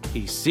lawn.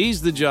 He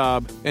sees the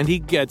job, and he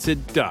gets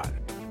it done.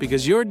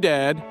 Because your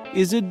dad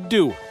is a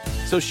doer.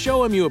 So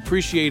show him you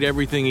appreciate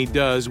everything he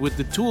does with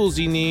the tools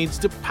he needs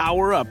to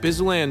power up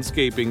his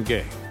landscaping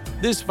game.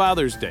 This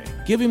Father's Day,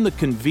 give him the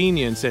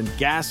convenience and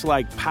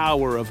gas-like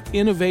power of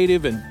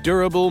innovative and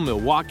durable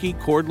Milwaukee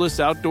cordless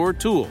outdoor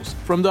tools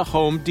from the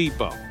Home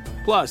Depot.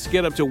 Plus,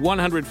 get up to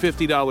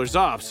 $150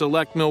 off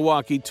select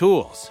Milwaukee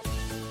tools.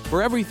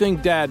 For everything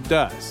Dad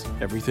does,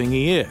 everything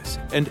he is,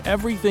 and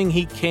everything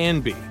he can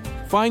be,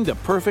 find the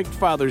perfect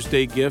Father's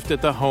Day gift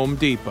at the Home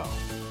Depot.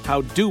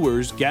 How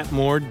doers get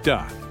more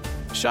done.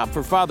 Shop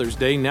for Father's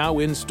Day now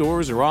in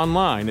stores or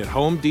online at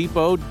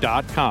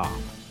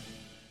homedepot.com.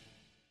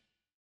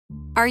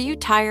 Are you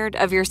tired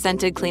of your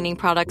scented cleaning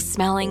products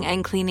smelling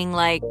and cleaning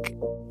like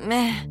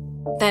meh?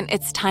 Then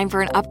it's time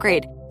for an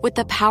upgrade with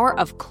the power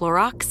of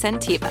Clorox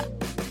Scentiva.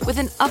 With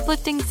an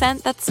uplifting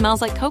scent that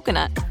smells like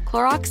coconut,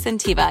 Clorox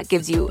Scentiva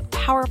gives you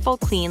powerful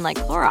clean like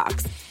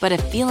Clorox, but a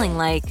feeling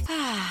like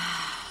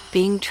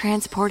being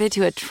transported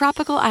to a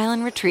tropical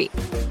island retreat.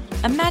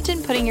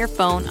 Imagine putting your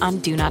phone on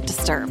Do Not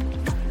Disturb,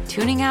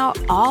 tuning out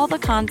all the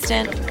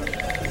constant,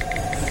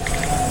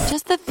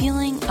 just the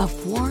feeling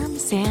of warm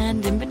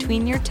sand in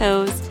between your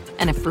toes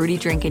and a fruity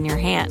drink in your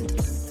hand.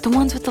 The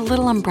ones with the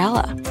little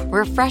umbrella.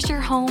 Refresh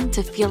your home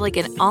to feel like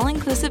an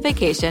all-inclusive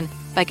vacation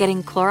by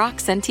getting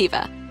Clorox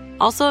Scentiva.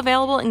 Also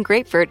available in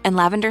grapefruit and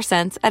lavender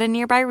scents at a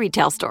nearby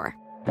retail store.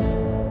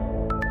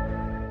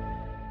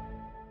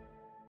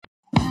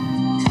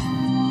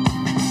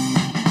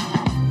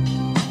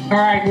 All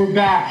right, we're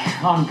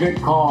back on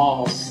Good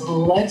Calls.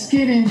 Let's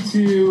get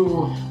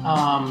into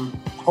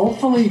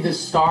hopefully the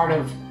start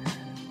of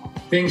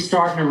things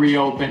starting to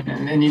reopen.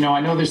 And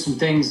I know there's some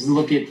things,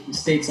 look at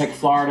states like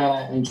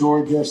Florida and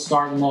Georgia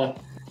starting to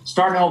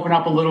open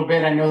up a little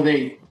bit. I know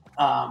they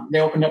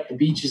opened up the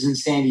beaches in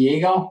San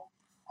Diego,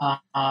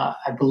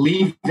 I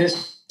believe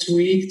this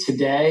week,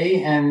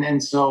 today.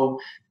 And so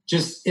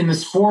just in the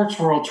sports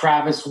world,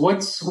 Travis,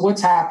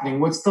 what's happening?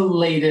 What's the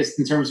latest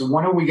in terms of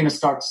when are we going to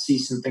start to see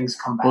some things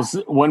come back? Well,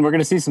 when we're going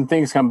to see some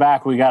things come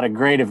back, we got a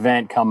great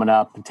event coming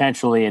up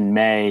potentially in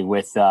May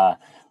with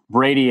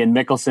Brady and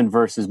Mickelson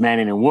versus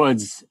Manning and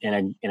Woods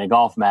in a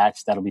golf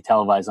match that'll be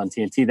televised on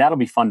TNT. That'll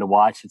be fun to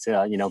watch. It's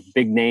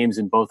big names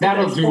in both.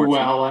 That'll do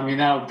well. I mean,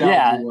 that'll do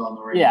well in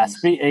the ratings.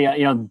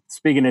 Yeah.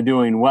 Speaking of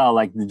doing well,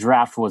 like the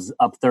draft was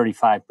up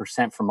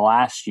 35% from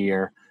last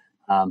year,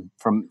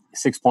 from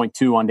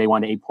 6.2 on day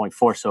one to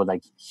 8.4. So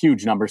like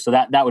huge numbers. So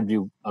that would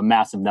do a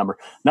massive number.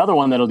 Another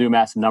one that'll do a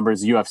massive number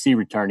is UFC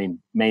returning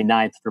May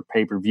 9th for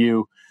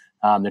pay-per-view.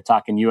 They're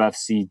talking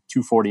UFC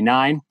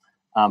 249.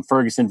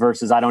 Ferguson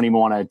versus, I don't even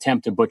want to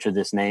attempt to butcher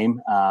this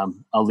name.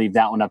 I'll leave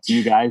that one up to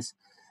you guys.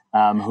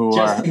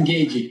 Justin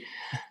Gaethje.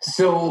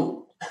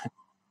 So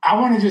I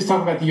want to just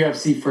talk about the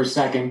UFC for a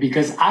second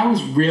because I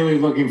was really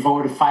looking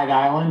forward to Fight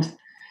Island,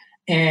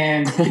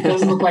 and it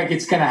doesn't look like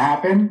it's going to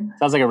happen.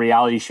 Sounds like a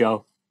reality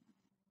show.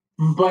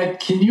 But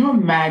can you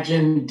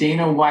imagine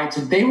Dana White? So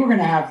they were going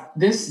to have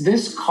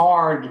this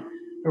card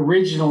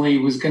originally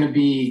was going to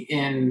be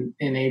in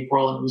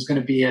April, and it was going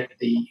to be at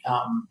the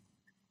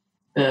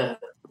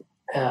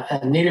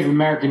a Native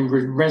American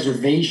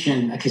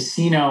reservation, a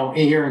casino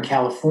here in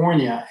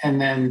California, and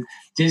then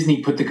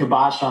Disney put the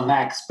kibosh on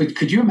that. But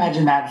could you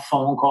imagine that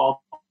phone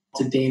call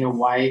to Dana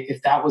White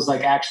if that was like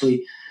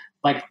actually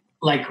like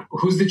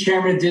who's the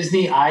chairman of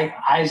Disney?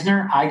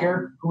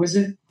 Iger? Who is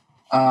it?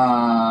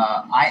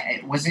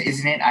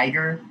 Isn't it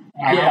Iger?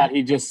 I thought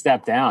he just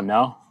stepped down.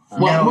 No.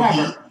 Well,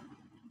 whoever.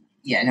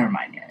 Never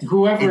mind. Yeah.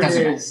 Whoever it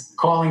is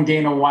calling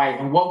Dana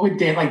White, and what would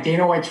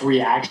Dana White's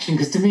reaction?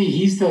 Because to me,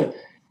 he is the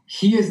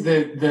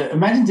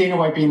imagine Dana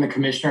White being the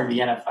commissioner of the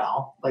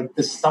NFL. Like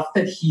the stuff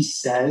that he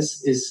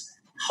says is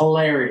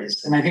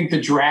hilarious. And I think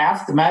the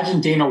draft, imagine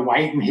Dana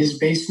White in his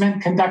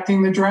basement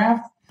conducting the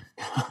draft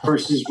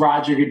versus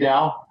Roger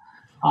Goodell.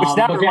 Which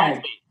that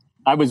reminds me,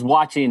 I was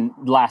watching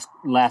Last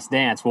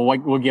Dance.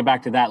 We'll get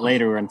back to that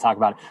later. We're going to talk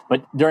about it.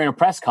 But during a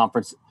press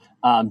conference,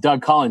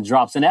 Doug Collins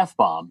drops an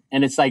F-bomb.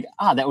 And it's like,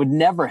 that would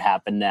never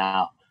happen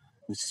now.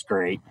 Which is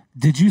great.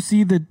 Did you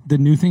see the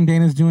new thing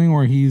Dana's doing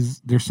where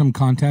there's some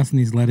contest and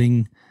he's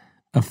letting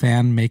a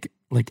fan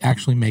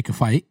actually make a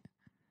fight?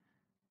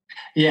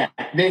 Yeah,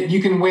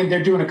 you can win.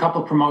 They're doing a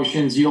couple of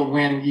promotions. You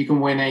can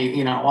win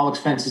a all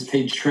expenses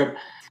paid trip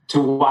to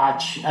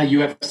watch a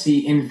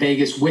UFC in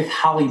Vegas with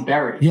Halle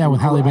Berry. Yeah,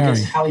 with Halle Berry.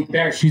 Halle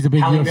Berry. She's a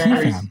big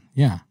UFC fan.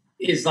 Yeah,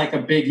 is like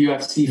a big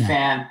UFC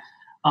fan.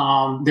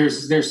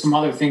 There's some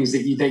other things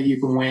that you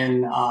can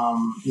win,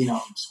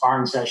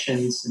 sparring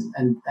sessions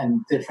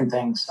and different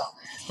things. So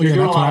you're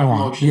doing a lot of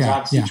promotions.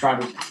 Obviously, try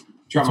to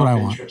drum up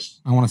interest.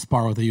 I want to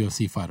spar with a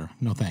UFC fighter.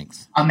 No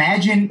thanks.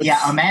 Imagine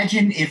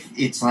if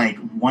it's like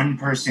one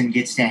person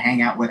gets to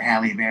hang out with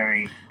Halle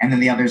Berry and then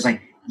the other's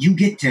like, you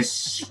get to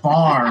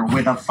spar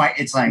with a fight.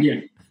 It's like,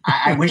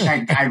 I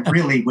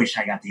really wish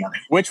I got the other.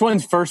 Which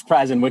one's first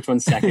prize and which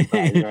one's second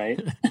prize,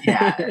 right?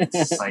 Yeah,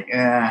 it's like,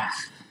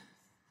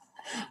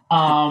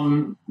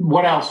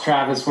 what else,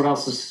 Travis? What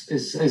else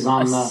is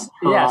on the horizon?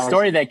 Yeah, a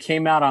story that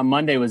came out on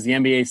Monday was the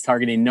NBA is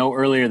targeting no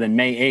earlier than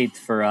May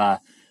 8th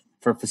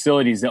for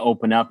facilities to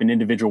open up and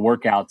individual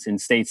workouts in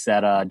states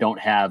that don't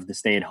have the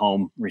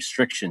stay-at-home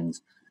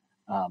restrictions,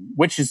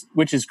 which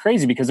is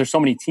crazy because there's so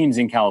many teams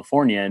in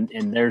California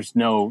and there's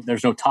no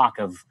talk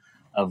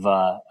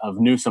of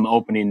Newsom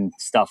opening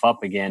stuff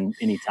up again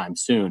anytime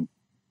soon.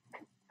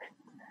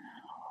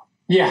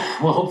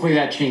 Yeah, well, hopefully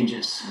that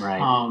changes.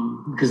 Right.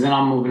 Because then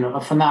I'm moving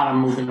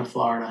to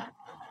Florida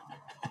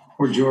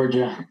or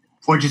Georgia.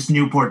 Or just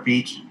Newport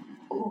Beach.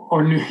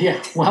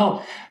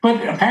 Well,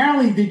 but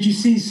apparently, did you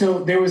see?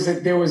 So there was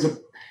a,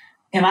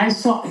 and I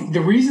saw,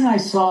 the reason I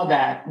saw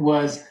that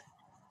was,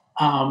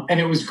 and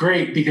it was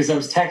great because I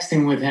was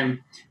texting with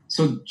him.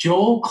 So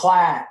Joel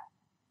Klatt,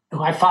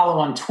 who I follow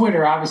on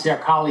Twitter, obviously our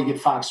colleague at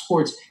Fox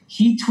Sports,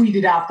 he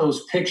tweeted out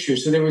those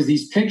pictures. So there was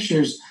these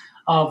pictures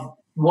of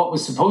what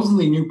was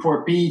supposedly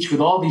Newport Beach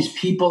with all these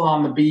people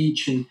on the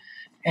beach. And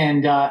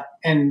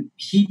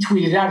he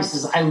tweeted out, he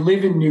says, I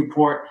live in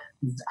Newport.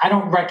 I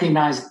don't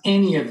recognize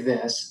any of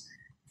this.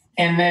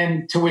 And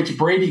then to which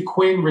Brady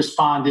Quinn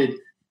responded,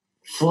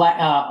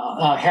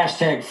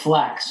 hashtag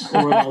flex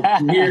or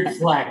like weird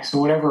flex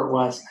or whatever it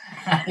was.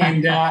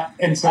 And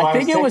so I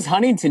think it was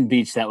Huntington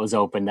Beach that was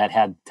open that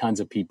had tons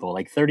of people,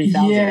 like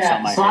 30,000 or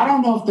something. So I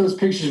don't know if those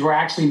pictures were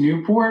actually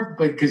Newport,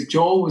 but because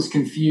Joel was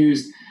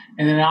confused.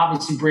 And then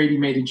obviously Brady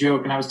made a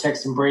joke, and I was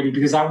texting Brady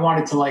because I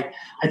wanted to, like,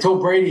 I told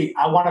Brady,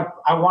 I want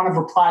to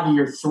reply to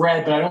your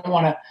thread, but I don't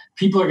want to,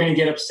 people are going to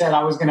get upset.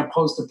 I was going to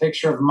post a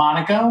picture of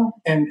Monaco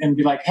and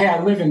be like, hey,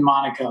 I live in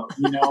Monaco,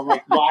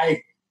 like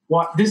why,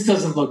 this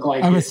doesn't look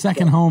like I have a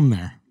second home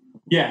there.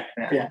 Yeah,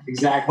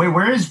 exactly. Wait,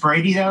 where is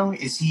Brady though?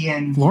 Is he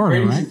in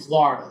Florida? Brady's right? in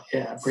Florida.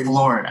 Yeah,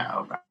 Florida.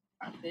 Okay.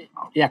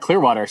 Yeah,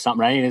 Clearwater or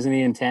something, right? Isn't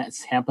he in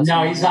Tampa? No,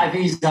 I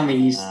think he's on the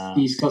East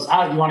Coast.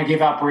 You want to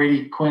give out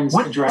Brady Quinn's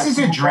address? What's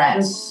his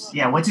address?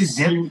 Yeah, what's his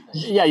zip?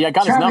 Yeah, I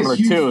got Travis,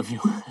 his number too. If you,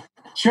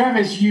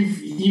 Travis, you've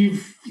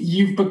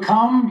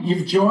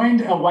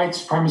joined a white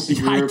supremacy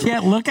group. I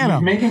can't look at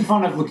him. Making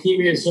fun of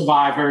leukemia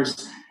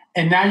survivors,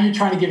 and now you're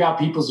trying to give out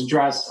people's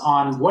address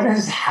on what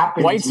has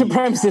happened. White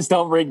supremacists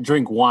don't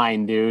drink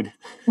wine, dude.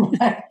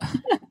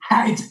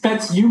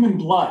 That's human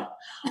blood.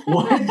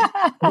 What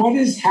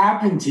has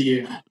happened to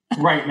you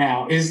right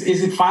now? Is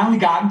it finally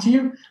gotten to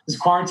you? Is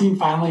quarantine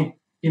finally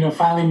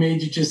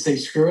made you just say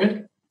screw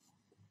it?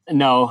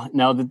 No.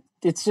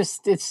 It's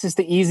just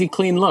the easy,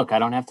 clean look. I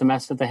don't have to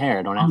mess with the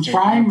hair. I'm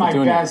trying my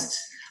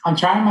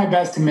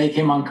best to make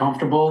him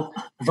uncomfortable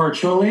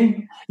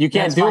virtually. You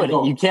can't do it.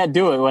 You can't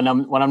do it when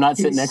I'm not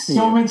sitting next to you.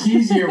 It's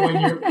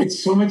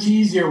so much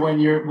easier when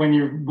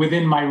you're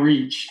within my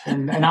reach.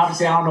 And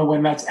obviously I don't know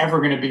when that's ever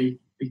going to be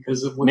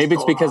because of maybe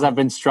it's because I've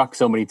been struck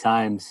so many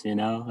times,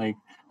 like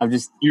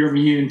you're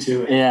immune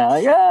to it.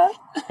 Yeah,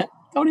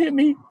 don't hit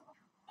me.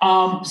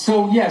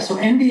 So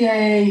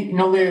NBA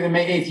no later than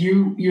May 8th.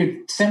 You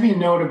had sent me a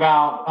note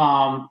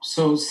about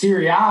so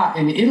Serie A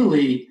in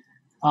Italy.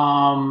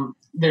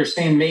 They're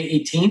saying May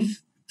 18th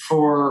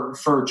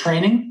for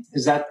training.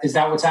 Is that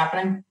what's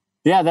happening?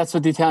 Yeah, that's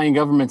what the Italian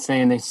government's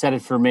saying. They set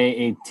it for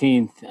May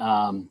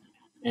 18th,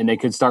 and they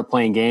could start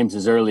playing games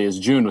as early as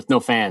June with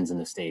no fans in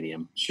the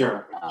stadium.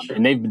 Sure.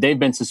 And they've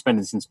been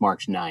suspended since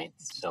March 9th,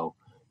 so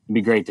it'd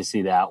be great to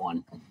see that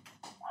one.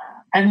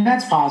 And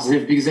that's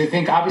positive because I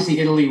think obviously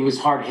Italy was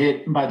hard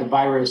hit by the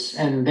virus,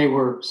 and they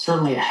were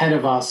certainly ahead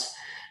of us.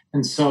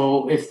 And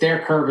so if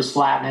their curve is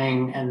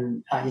flattening,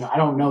 and I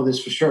don't know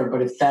this for sure,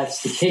 but if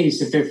that's the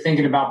case, if they're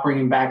thinking about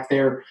bringing back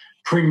their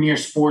premier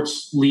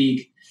sports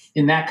league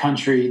in that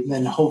country,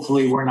 then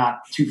hopefully we're not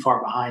too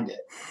far behind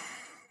it.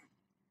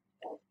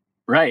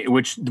 Right,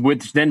 which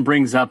then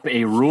brings up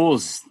a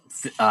rules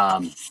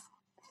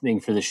thing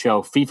for the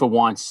show. FIFA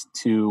wants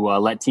to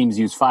let teams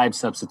use 5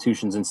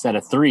 substitutions instead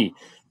of 3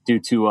 due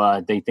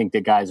to they think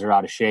that guys are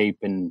out of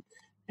shape and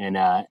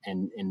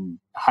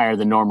higher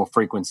than normal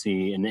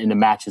frequency in the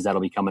matches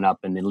that'll be coming up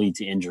and they lead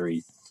to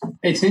injuries.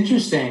 It's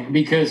interesting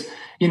because,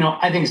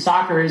 I think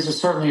soccer is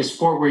certainly a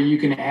sport where you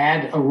can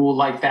add a rule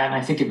like that. And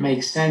I think it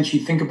makes sense. You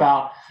think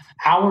about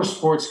our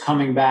sports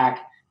coming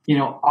back,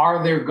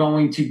 are there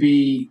going to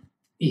be,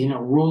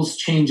 rules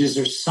changes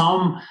or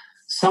some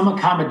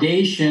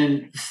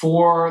accommodation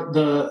for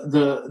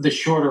the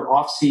shorter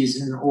off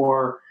season,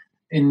 or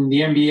in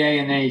the NBA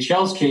and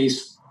NHL's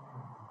case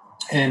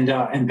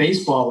and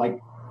baseball, like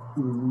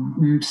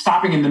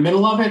stopping in the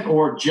middle of it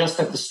or just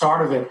at the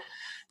start of it,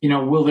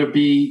 will there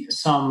be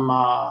some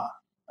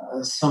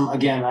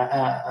again,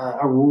 a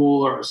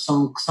rule or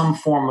some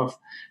form of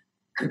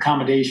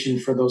accommodation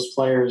for those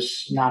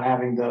players not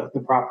having the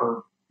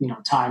proper,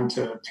 time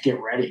to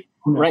get ready?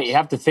 Right. You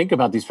have to think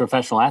about these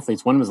professional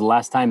athletes. When was the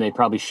last time they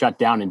probably shut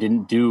down and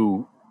didn't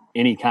do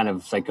any kind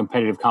of like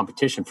competitive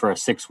competition for a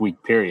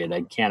 6-week period?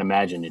 I can't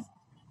imagine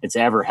it's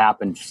ever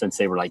happened since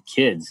they were like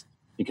kids,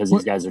 because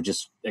these guys are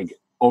just like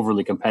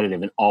overly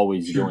competitive and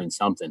always doing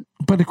something.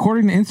 But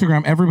according to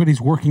Instagram, everybody's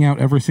working out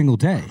every single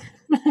day.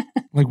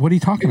 Like, what are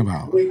you talking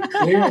about?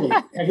 Clearly,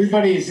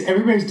 everybody's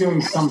doing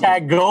something.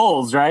 Hashtag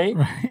goals, right?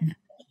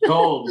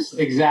 Goals,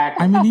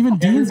 exactly. I mean, even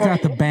Dean's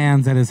got the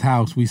bands at his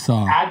house. We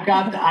saw. I've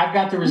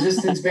got the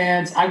resistance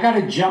bands. I've got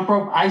a jump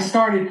rope. I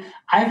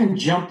haven't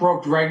jump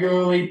roped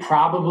regularly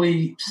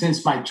probably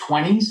since my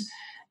 20s,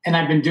 and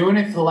I've been doing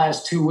it for the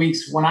last 2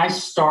 weeks. When I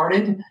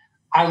started,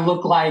 I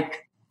looked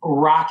like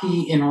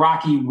Rocky in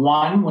Rocky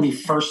 1 when he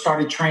first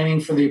started training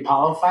for the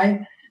Apollo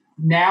fight.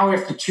 Now,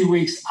 after 2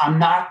 weeks, I'm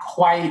not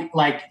quite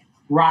like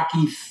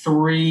Rocky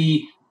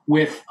 3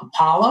 with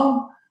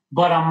Apollo,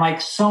 but I'm like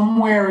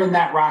somewhere in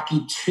that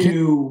Rocky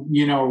 2,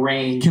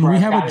 range. Can we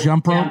have a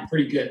jump rope?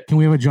 Pretty good. Can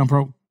we have a jump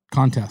rope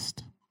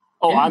contest?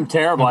 Oh, I'm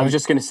terrible. I was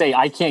just going to say,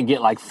 I can't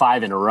get like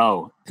 5 in a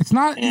row. It's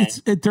not,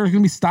 there's going to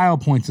be style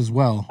points as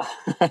well.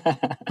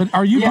 But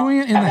are you doing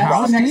it in the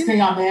house? That's the next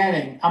thing I'm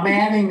adding.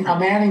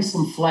 I'm adding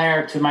some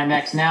flair to my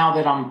necks now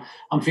that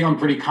I'm feeling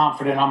pretty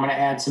confident. I'm going to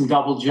add some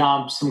double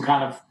jumps, some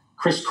kind of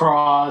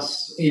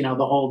crisscross, the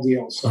whole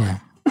deal. So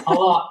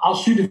I'll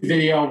shoot a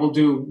video.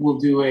 We'll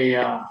do a.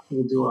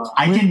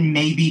 I can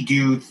maybe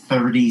do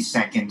 30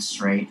 seconds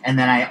straight, and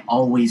then I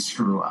always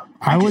screw up.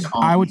 I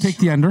would take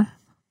the under.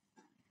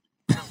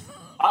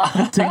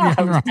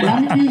 And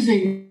I'm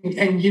using,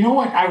 and you know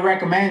what I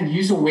recommend?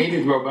 Use a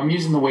weighted rope. I'm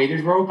using the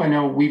weighted rope. I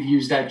know we've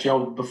used that,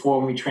 Joe, before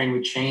when we train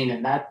with Shane,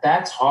 and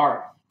that's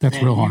hard. That's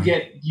real hard.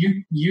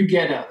 You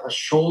get a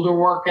shoulder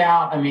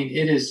workout. I mean,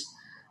 it is.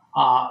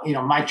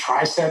 My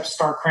triceps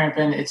start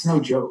cramping. It's no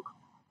joke.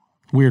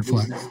 Weird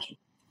flex.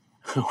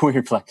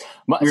 Weird flex.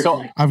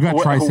 So I've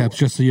got triceps,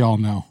 just so y'all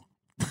know.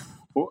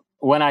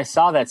 When I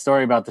saw that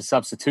story about the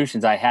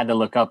substitutions, I had to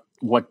look up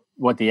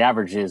what the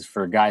average is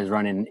for guys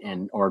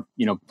running or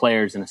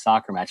players in a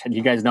soccer match. Do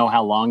you guys know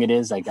how long it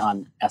is, like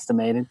on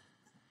estimated?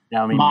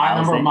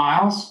 Number of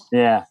miles?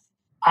 Yeah.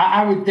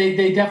 I would.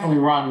 They definitely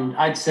run.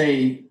 I'd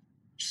say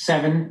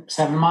 7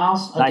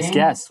 miles. Nice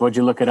guess. Would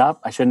you look it up?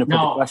 I shouldn't have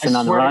put the question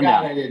on the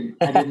rundown. I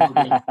didn't look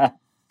it up.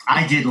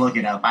 I did look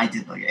it up.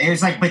 It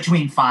was like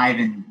between 5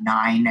 and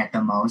 9 at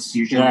the most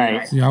usually.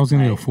 Right. Yeah, I was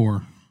going to go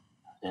 4.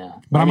 Yeah,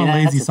 but I'm a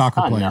lazy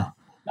soccer player.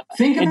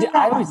 Think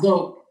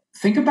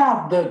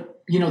about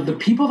the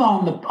people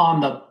on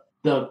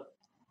the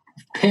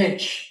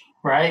pitch,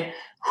 right?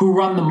 Who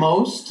run the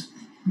most?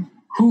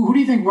 Who do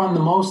you think run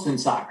the most in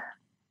soccer?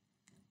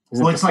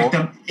 Well, it's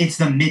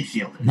the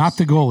midfielders, not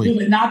the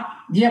goalie.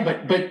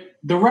 But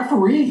the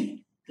referee.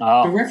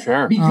 Oh,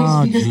 sure.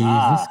 Because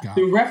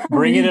the referee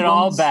bringing it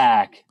all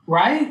back,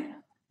 right?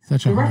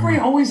 The referee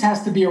always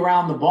has to be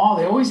around the ball.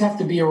 They always have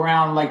to be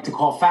around, like, to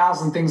call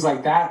fouls and things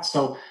like that.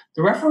 So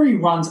the referee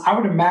runs. I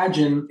would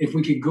imagine if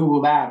we could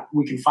Google that,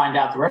 we can find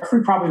out. The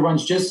referee probably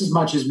runs just as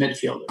much as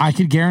midfielders. I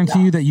could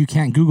guarantee you that you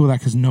can't Google that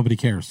because nobody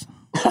cares.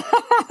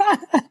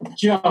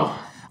 Joe,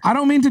 I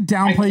don't mean to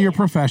downplay your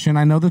profession.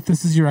 I know that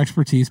this is your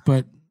expertise,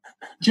 but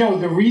Joe,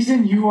 the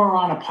reason you are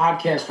on a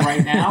podcast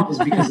right now is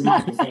because of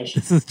my profession.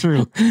 This is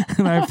true,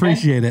 and I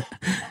appreciate it.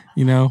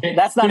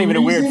 That's not even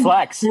a weird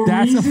flex.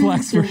 That's a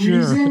flex for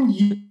sure.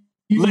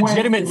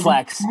 Legitimate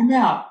flex. Time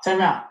out.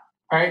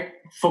 All right,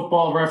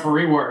 football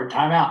referee word.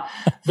 Time out.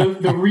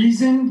 The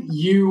reason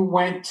you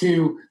went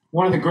to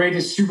one of the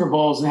greatest Super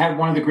Bowls and had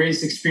one of the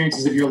greatest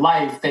experiences of your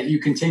life that you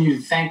continue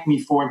to thank me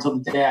for until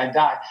the day I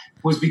die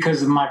was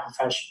because of my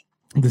profession.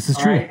 This is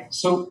true. Right?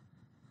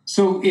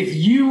 So if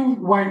you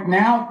were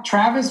now,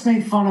 Travis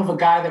made fun of a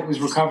guy that was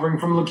recovering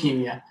from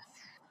leukemia.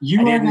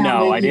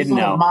 I didn't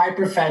know. My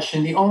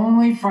profession, the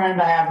only friend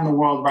I have in the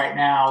world right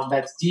now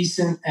that's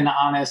decent and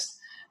honest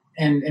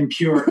and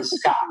pure is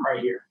Scott right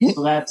here.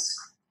 So that's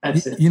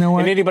it. You know what?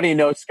 And anybody who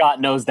knows Scott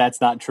knows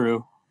that's not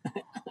true.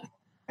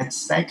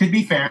 That could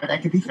be fair.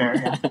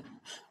 Yeah.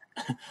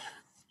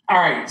 All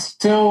right.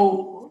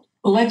 So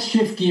let's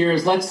shift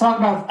gears. Let's talk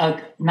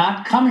about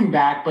not coming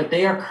back, but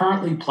they are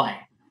currently playing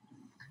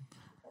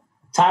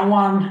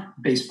Taiwan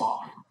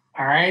baseball.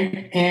 All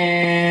right.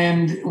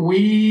 And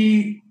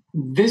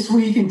this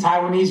week in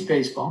Taiwanese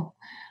baseball,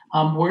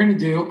 I'm going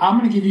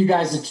to give you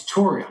guys a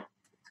tutorial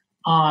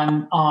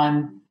on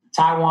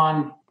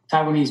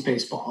Taiwanese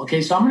baseball.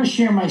 Okay. So I'm going to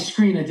share my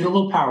screen. I did a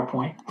little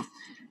PowerPoint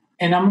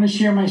and I'm going to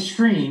share my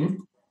screen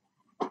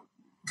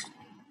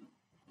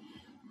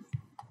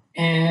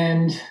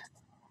and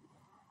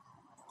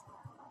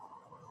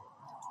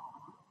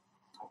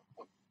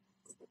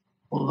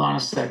hold on a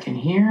second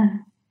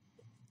here.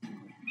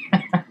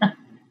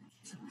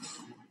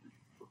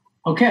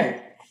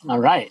 Okay. All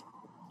right.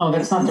 Oh,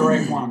 that's not the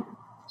right one.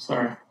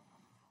 Sorry.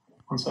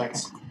 1 second.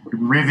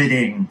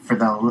 Riveting for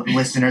the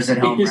listeners at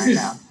home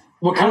now.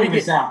 We're cutting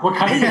this out.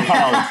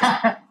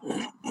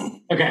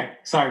 Okay.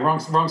 Sorry. Wrong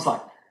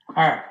slide. All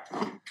right.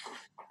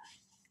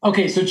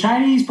 Okay. So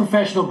Chinese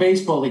Professional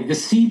Baseball League, the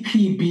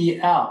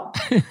CPBL,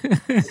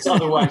 it's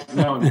otherwise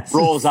known as.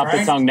 Rolls off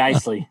the tongue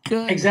nicely.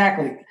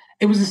 Exactly.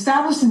 It was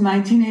established in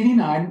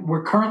 1989.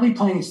 We're currently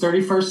playing its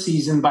 31st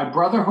season by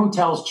Brother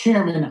Hotel's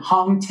chairman,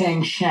 Hung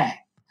Teng Shang.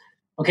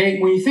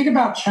 Okay, when you think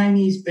about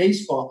Chinese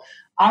baseball,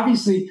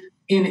 obviously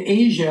in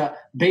Asia,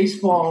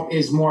 baseball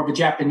is more of a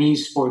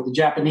Japanese sport. The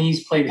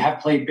Japanese have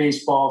played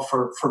baseball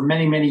for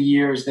many, many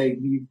years.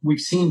 We've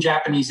seen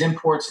Japanese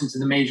imports into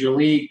the major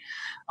league.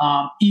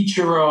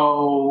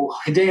 Ichiro,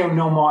 Hideo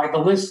Nomo, the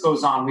list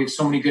goes on. We have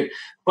so many good.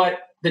 But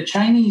the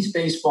Chinese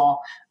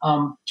baseball,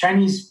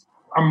 Chinese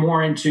are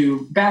more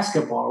into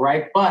basketball,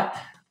 right? But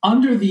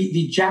under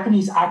the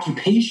Japanese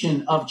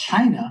occupation of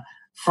China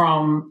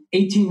from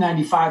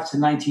 1895 to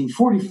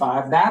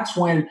 1945, that's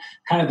when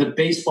kind of the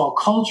baseball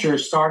culture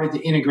started to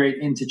integrate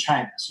into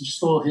China. So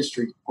just a little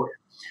history for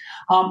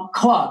you.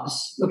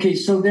 Clubs. Okay,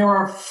 so there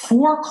are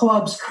 4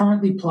 clubs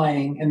currently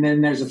playing, and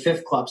then there's a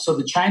 5th club. So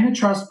the China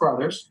Trust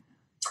Brothers,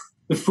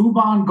 the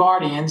Fubon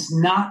Guardians,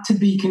 not to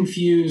be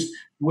confused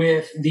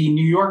with the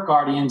New York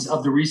Guardians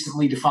of the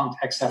recently defunct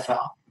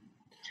XFL.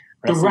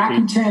 The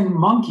Rakuten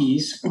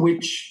Monkeys,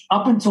 which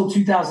up until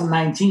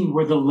 2019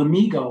 were the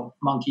Lamigo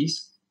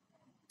Monkeys.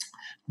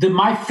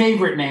 My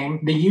favorite name,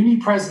 the Uni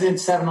President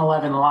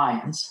 7-Eleven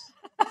Lions.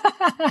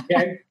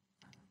 Okay.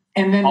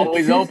 And then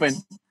always open.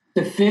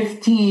 The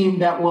fifth team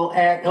that will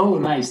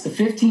the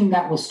fifth team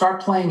that will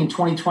start playing in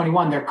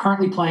 2021, they're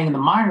currently playing in the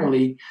minor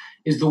league,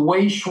 is the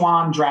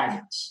Weishuan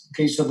Dragons.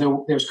 Okay,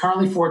 so there's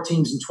currently 4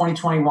 teams. In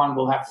 2021,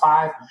 we'll have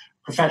 5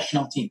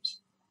 professional teams.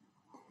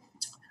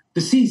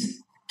 The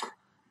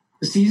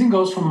season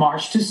goes from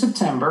March to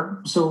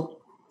September, so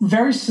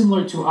very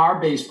similar to our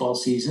baseball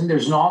season.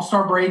 There's an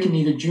all-star break in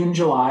either June,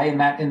 July, in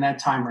that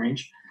time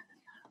range.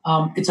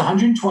 It's a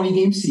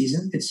 120-game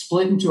season. It's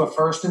split into a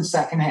first and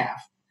second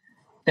half.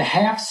 The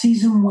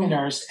half-season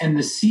winners and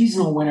the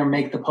seasonal winner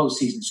make the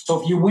postseason. So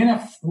if you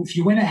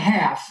win a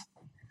half,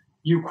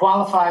 you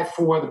qualify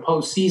for the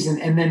postseason,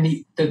 and then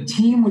the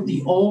team with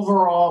the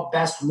overall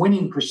best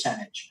winning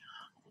percentage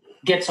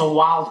gets a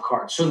wild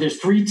card. So there's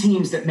 3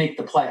 teams that make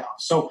the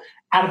playoffs. So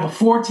out of a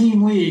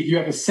 4-team league, you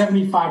have a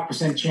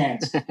 75%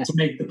 chance to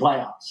make the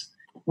playoffs,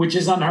 which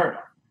is unheard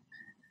of.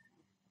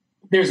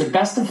 There's a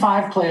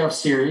best-of-5 playoff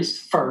series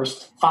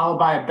first, followed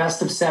by a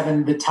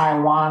best-of-7, the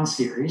Taiwan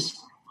series.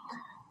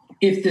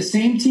 If the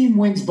same team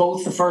wins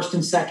both the first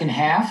and second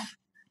half,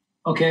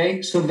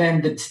 okay, so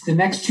then the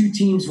next 2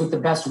 teams with the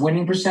best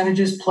winning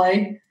percentages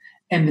play,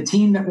 and the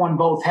team that won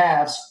both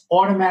halves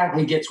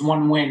automatically gets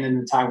 1 win in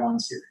the Taiwan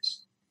series.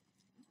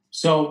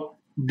 So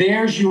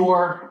there's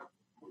your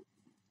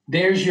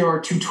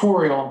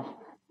tutorial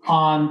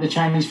on the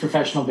Chinese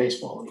Professional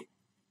Baseball League.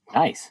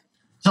 Nice.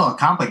 So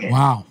complicated.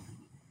 Wow.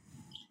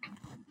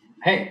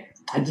 Hey,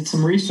 I did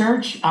some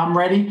research. I'm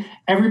ready.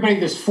 Everybody,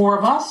 there's 4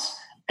 of us.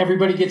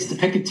 Everybody gets to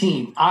pick a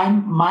team.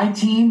 My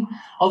team,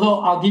 although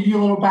I'll give you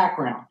a little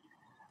background.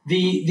 The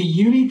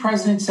Uni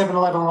President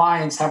 7-Eleven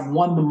Lions have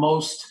won the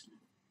most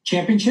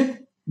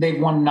championship. They've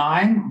won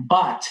 9,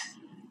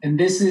 and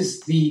this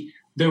is the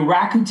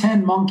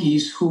Rakuten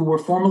Monkeys, who were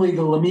formerly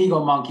the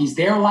Lamigo Monkeys.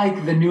 They're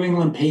like the New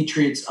England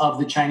Patriots of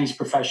the Chinese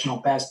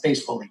Professional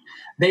Baseball League.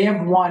 They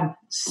have won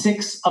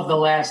 6 of the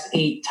last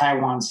 8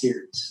 Taiwan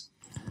series.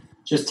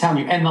 Just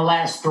telling you, and the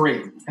last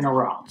 3 in a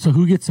row. So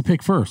who gets to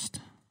pick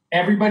first?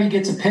 Everybody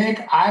gets a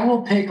pick. I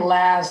will pick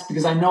last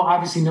because I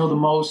obviously know the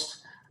most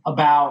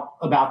about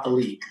the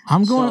league.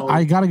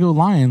 I got to go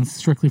Lions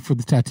strictly for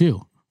the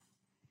tattoo.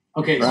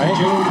 Okay, right?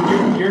 So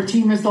Joe, your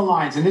team is the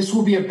Lions, and this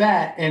will be a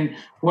bet, and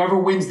whoever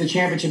wins the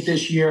championship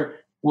this year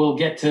will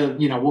get to,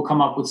 we'll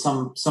come up with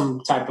some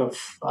type of,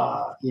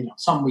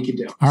 something we could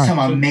do. Right. Some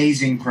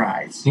amazing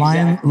prize.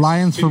 Exactly.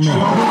 Lions for me. The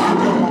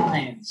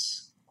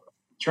Lions.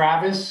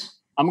 Travis?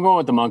 I'm going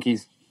with the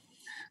Monkeys.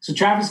 So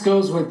Travis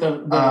goes with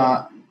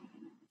the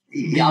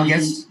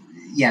Monkeys.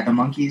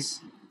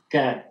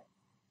 Okay.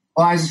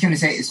 Well, I was just going to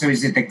say, so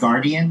is it the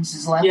Guardians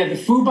is left? Yeah, the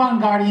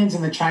Fubon Guardians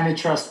and the China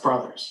Trust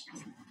Brothers.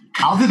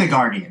 I'll do the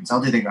Guardians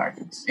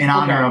in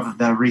honor of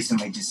the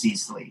recently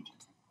deceased league.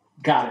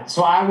 Got it.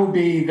 So I'll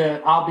be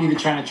the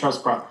China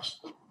Trust Brothers.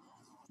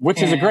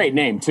 Which is a great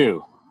name,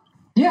 too.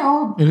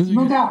 Yeah,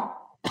 no doubt.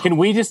 Can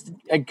we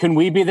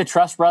be the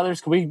Trust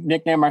Brothers? Can we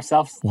nickname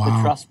ourselves the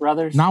Trust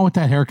Brothers? Not with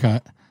that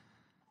haircut.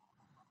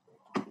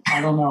 I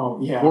don't know.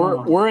 Yeah,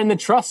 we're in the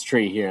trust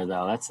tree here,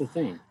 though. That's the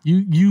thing.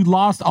 You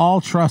lost all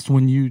trust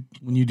when you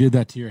did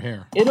that to your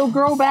hair. It'll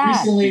grow back.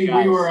 Recently,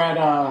 we were at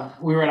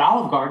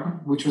Olive Garden,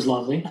 which was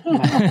lovely.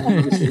 And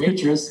I was a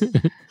waitress,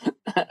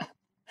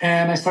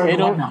 and I started.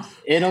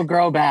 It'll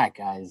grow back,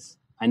 guys.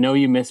 I know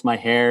you miss my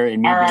hair,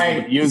 and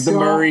you use the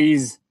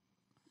Murrays.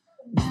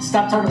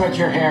 Stop talking about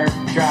your hair,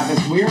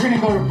 Travis. We're going to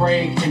go to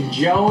break, and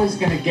Joe is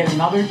going to get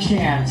another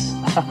chance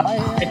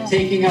at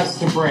taking us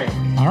to break.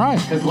 All right.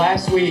 Because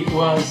last week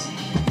was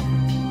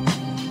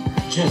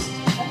just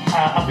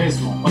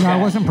abysmal. Okay. I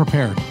wasn't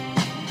prepared.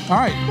 All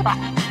right.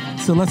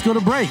 So let's go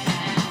to break.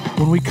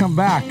 When we come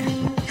back,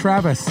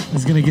 Travis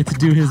is going to get to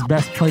do his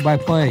best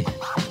play-by-play.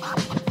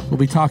 We'll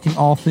be talking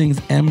all things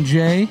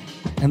MJ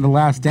and The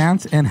Last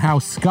Dance and how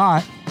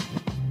Scott,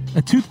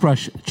 a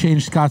toothbrush,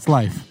 changed Scott's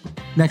life.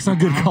 Next on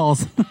Good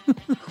Calls.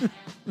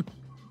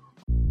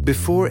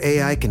 Before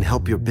AI can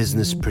help your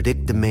business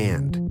predict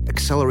demand,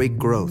 accelerate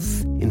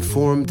growth,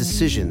 inform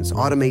decisions,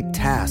 automate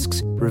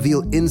tasks,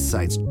 reveal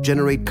insights,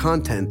 generate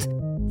content,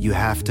 you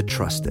have to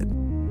trust it.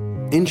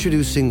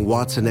 Introducing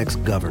watsonx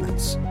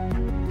Governance,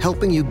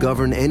 helping you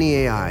govern any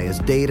AI as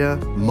data,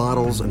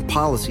 models, and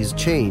policies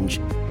change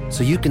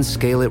so you can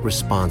scale it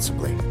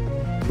responsibly.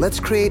 Let's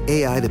create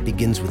AI that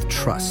begins with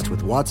trust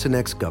with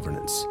watsonx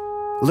Governance.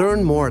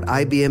 Learn more at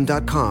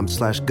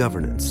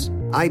ibm.com/governance.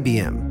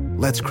 IBM.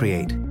 Let's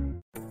create.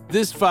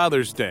 This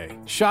Father's Day,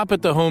 shop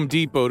at the Home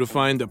Depot to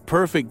find the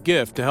perfect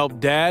gift to help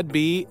Dad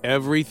be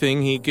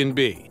everything he can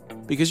be.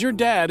 Because your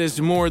dad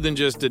is more than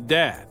just a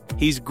dad.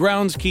 He's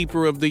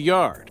groundskeeper of the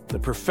yard, the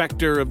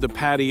perfecter of the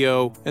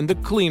patio, and the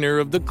cleaner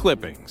of the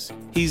clippings.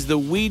 He's the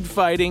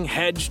weed-fighting,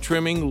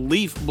 hedge-trimming,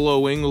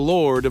 leaf-blowing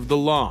lord of the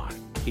lawn.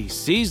 He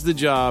sees the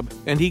job,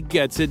 and he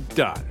gets it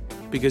done.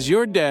 Because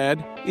your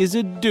dad is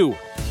a doer.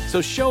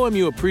 So show him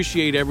you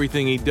appreciate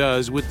everything he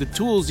does with the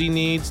tools he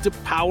needs to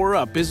power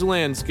up his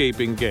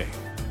landscaping game.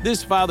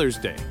 This Father's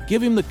Day,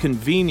 give him the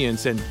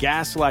convenience and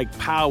gas-like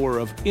power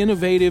of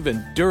innovative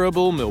and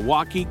durable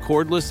Milwaukee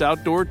cordless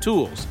outdoor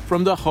tools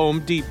from the Home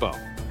Depot.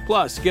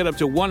 Plus, get up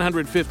to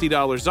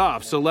 $150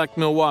 off select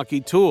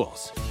Milwaukee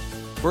tools.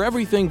 For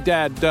everything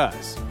Dad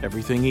does,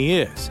 everything he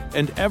is,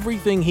 and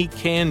everything he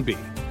can be,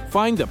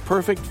 find the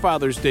perfect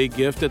Father's Day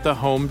gift at the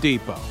Home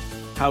Depot.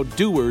 How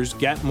doers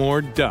get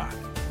more done.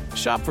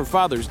 Shop for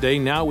Father's Day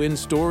now in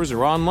stores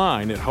or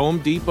online at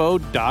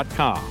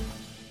homedepot.com.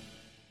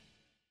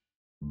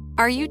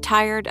 Are you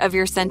tired of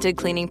your scented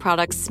cleaning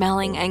products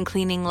smelling and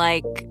cleaning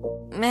like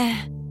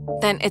meh?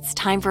 Then it's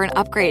time for an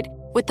upgrade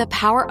with the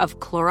power of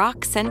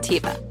Clorox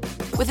Scentiva.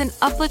 With an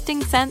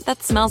uplifting scent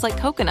that smells like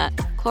coconut,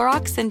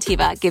 Clorox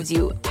Scentiva gives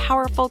you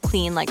powerful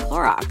clean like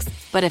Clorox,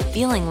 but a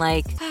feeling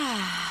like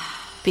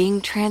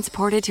being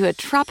transported to a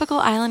tropical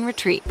island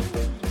retreat.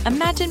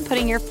 Imagine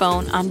putting your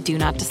phone on Do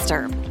Not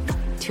Disturb,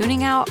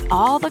 tuning out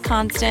all the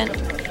constant,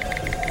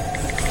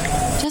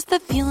 just the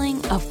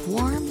feeling of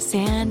warm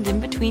sand in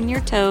between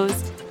your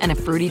toes and a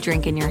fruity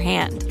drink in your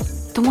hand.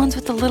 The ones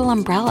with the little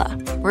umbrella.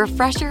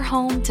 Refresh your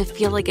home to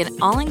feel like an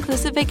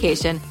all-inclusive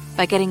vacation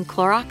by getting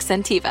Clorox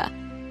Scentiva.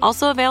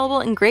 Also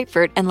available in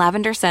grapefruit and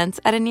lavender scents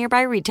at a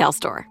nearby retail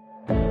store.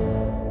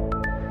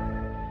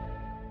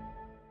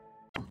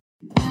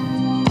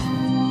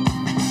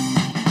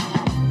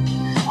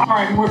 All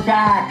right, we're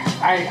back.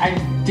 I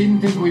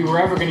didn't think we were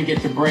ever going to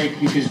get to break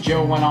because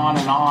Joe went on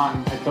and on.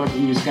 I thought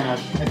he was going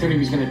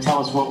to tell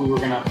us what we were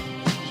going to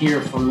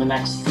hear from the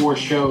next 4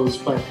 shows,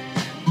 but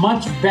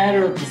much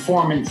better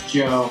performance,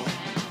 Joe,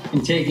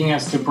 in taking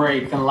us to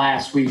break than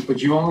last week.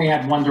 But you only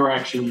had one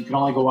direction; you can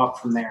only go up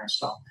from there.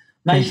 So,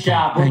 nice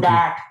job. We're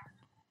back.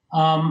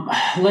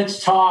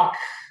 Let's talk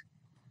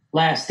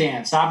Last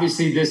Dance.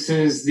 Obviously, this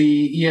is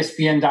the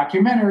ESPN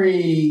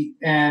documentary,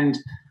 and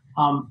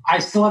I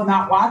still have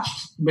not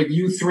watched, but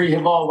you 3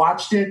 have all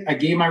watched it. I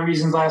gave my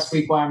reasons last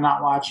week why I'm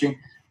not watching,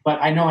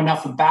 but I know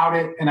enough about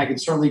it, and I can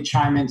certainly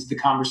chime into the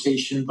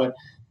conversation. But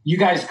you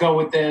guys go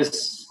with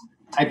this.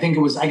 I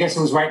guess it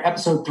was right,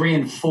 episode 3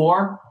 and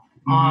 4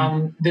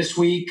 on this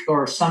week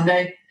or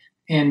Sunday.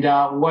 And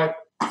what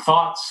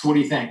thoughts? What do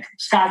you think?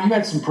 Scott, you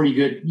had some pretty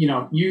good,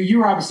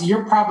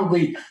 you're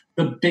probably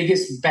the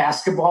biggest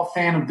basketball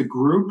fan of the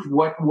group.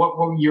 What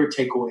were your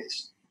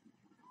takeaways?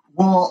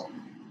 Well,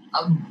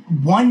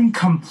 one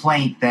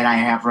complaint that I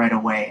have right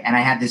away, and I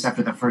had this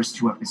after the first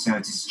 2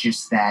 episodes, is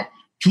just that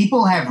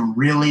people have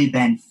really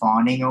been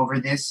fawning over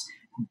this,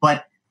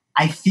 but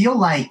I feel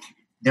like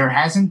there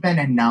hasn't been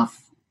enough.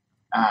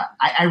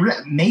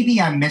 Maybe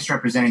I'm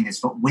misrepresenting this,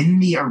 but when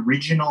the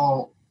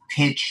original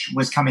pitch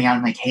was coming out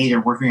and like, hey,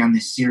 they're working on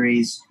this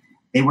series,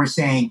 they were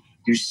saying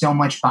there's so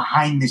much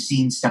behind the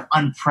scenes stuff,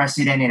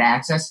 unprecedented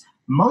access.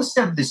 Most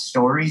of the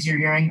stories you're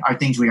hearing are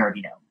things we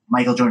already know.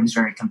 Michael Jordan's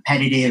very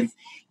competitive.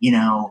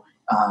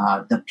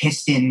 The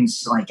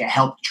Pistons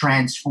helped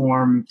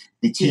transform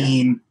the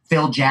team. Yeah.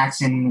 Phil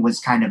Jackson was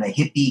kind of a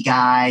hippie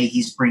guy.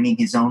 He's bringing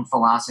his own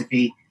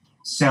philosophy.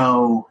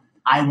 So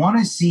I want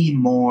to see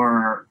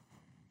more.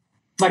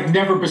 Like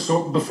never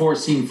before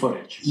seen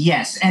footage.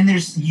 Yes, and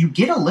you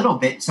get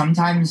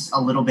sometimes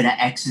a little bit of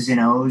X's and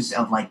O's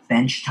of like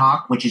bench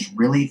talk, which is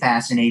really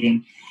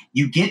fascinating.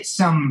 You get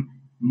some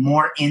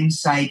more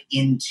insight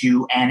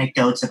into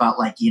anecdotes about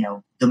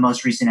the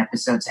most recent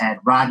episodes had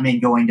Rodman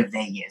going to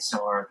Vegas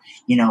or,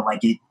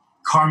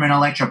 Carmen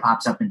Electra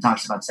pops up and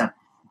talks about stuff.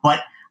 But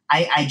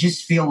I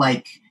just feel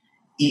like,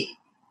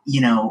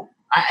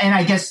 and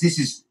I guess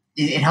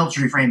it helps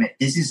reframe it.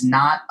 This is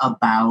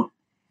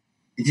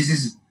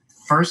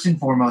first and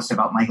foremost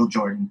about Michael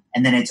Jordan,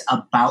 and then it's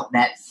about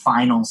that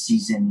final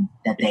season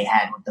that they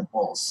had with the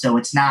Bulls. So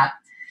it's not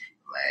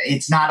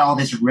all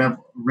this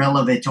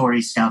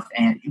revelatory stuff,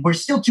 and we're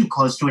still too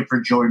close to it for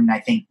Jordan,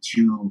 I think,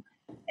 to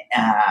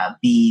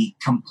be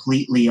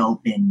completely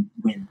open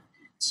with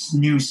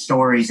new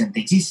stories and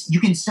things. You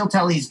can still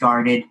tell he's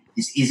guarded.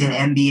 This is an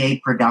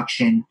NBA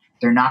production.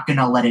 They're not going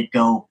to let it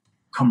go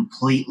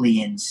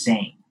completely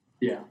insane.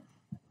 Yeah.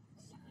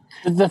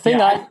 The thing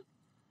go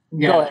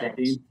ahead.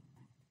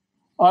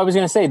 Oh, I was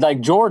going to say,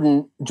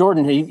 Jordan,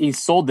 he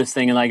sold this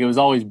thing, and it was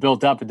always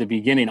built up at the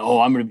beginning.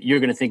 Oh, you're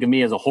going to think of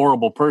me as a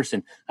horrible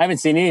person. I haven't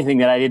seen anything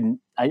that I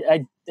didn't.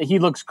 He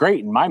looks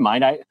great in my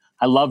mind.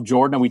 I love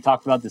Jordan, and we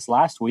talked about this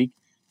last week,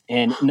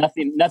 and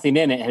nothing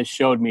in it has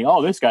showed me,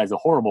 oh, this guy's a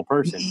horrible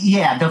person.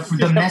 Yeah,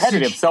 the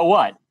message. So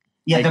what?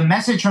 Yeah, the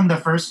message from the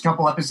first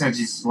couple episodes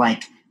is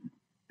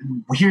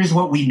here's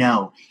what we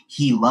know: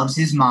 he loves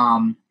his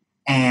mom.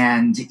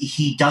 And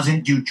he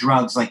doesn't do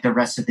drugs like the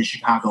rest of the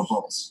Chicago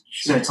Bulls.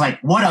 So it's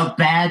what a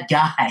bad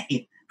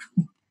guy.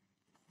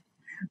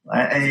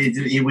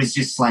 It was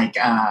just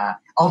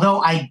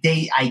although I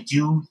did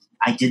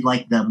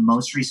like the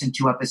most recent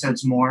 2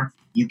 episodes more.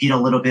 You get a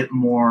little bit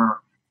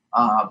more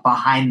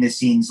behind the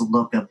scenes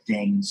look of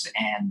things.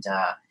 And,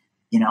 I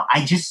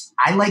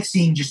like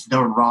seeing just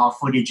the raw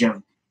footage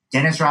of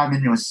Dennis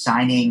Rodman was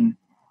signing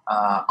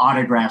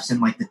autographs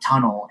in the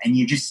tunnel, and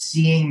you're just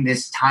seeing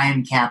this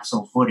time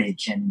capsule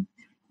footage, and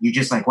you're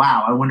just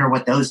wow, I wonder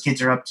what those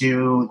kids are up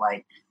to.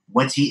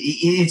 What's he?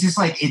 It's just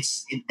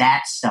it's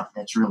that stuff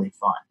that's really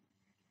fun.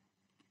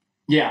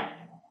 Yeah,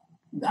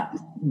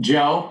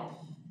 Joe.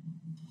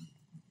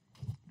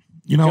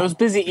 Joe's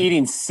busy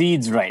eating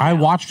seeds right now. I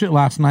watched it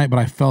last night, but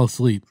I fell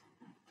asleep.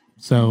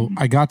 So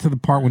I got to the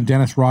part when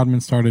Dennis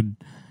Rodman started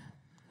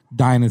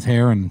dyeing his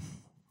hair, and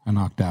I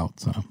knocked out.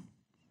 So,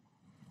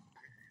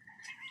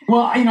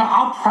 well,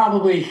 I'll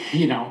probably,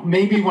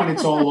 maybe when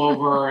it's all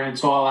over and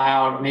it's all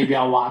out, maybe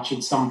I'll watch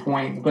at some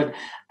point. But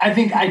I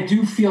think I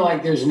do feel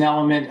like there's an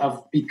element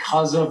of,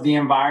 because of the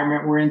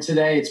environment we're in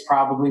today, it's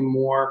probably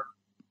more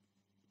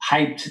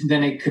hyped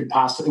than it could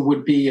possibly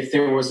would be if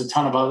there was a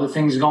ton of other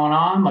things going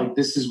on. Like,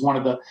 this is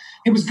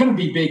it was going to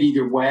be big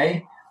either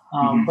way.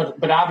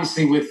 But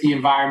obviously with the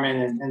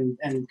environment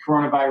and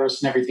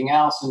coronavirus and everything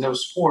else in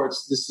those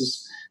sports,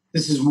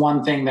 this is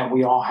one thing that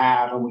we all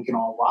have and we can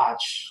all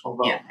watch.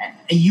 Although,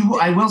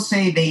 I will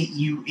say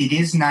it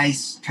is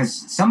nice because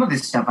some of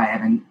this stuff I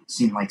haven't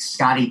seen, like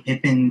Scottie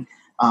Pippen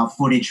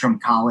footage from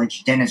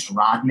college, Dennis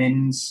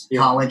Rodman's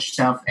college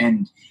stuff,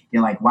 and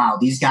you're like, wow,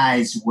 these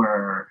guys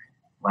were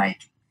like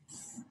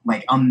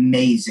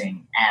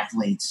amazing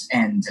athletes,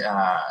 and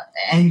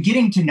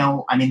getting to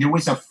know. I mean, there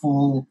was a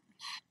full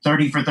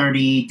 30 for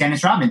 30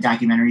 Dennis Rodman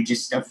documentary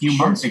just a few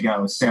months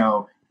ago.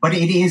 So, but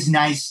it is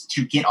nice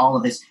to get all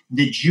of this.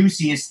 The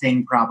juiciest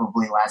thing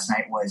probably last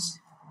night was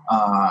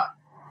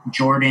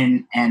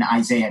Jordan and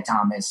Isaiah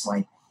Thomas.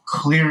 Like,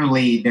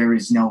 clearly there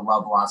is no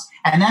love lost,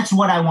 and that's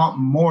what I want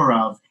more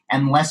of,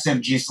 and less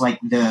of just like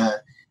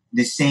the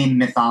same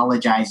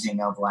mythologizing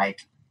of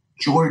like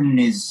Jordan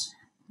is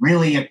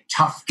really a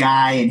tough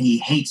guy and he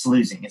hates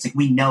losing. It's like,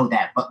 we know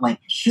that, but like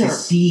to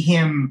see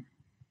him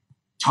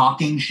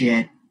talking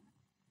shit,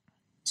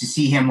 to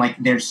see him like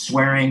they're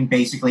swearing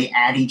basically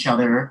at each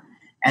other,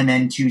 and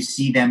then to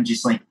see them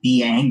just like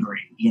be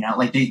angry,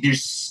 like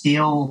there's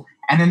still,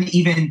 and then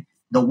even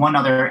the one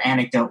other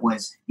anecdote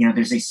was,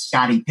 there's a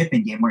Scottie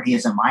Pippen game where he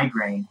has a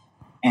migraine,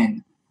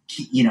 and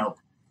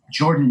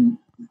Jordan,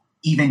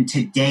 even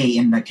today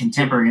in the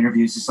contemporary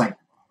interviews, is like,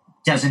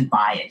 doesn't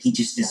buy it. He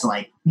just is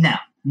like, no,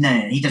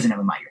 he doesn't have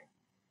a migraine.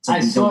 I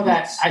saw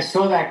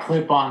that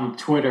clip on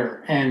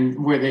Twitter,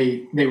 and where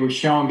they were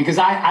showing, because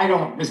I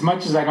don't, as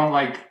much as I don't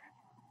like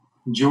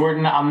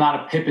Jordan, I'm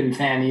not a Pippen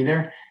fan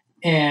either.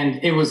 And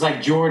it was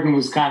like Jordan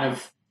was kind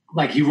of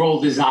like, he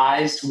rolled his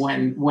eyes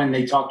when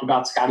they talked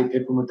about Scottie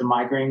Pippen with the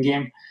migraine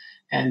game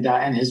and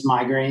his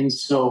migraines.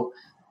 So,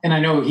 and I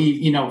know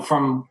he,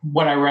 from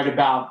what I read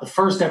about the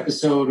first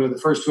episode or the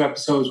first two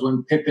episodes,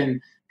 when Pippen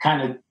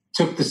kind of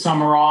took the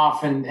summer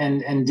off and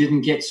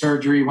didn't get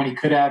surgery when he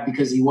could have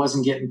because he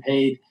wasn't getting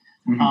paid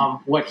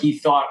what he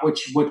thought,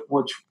 which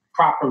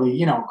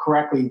properly,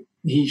 correctly,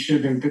 he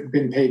should have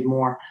been paid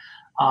more.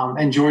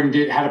 And Jordan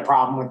had a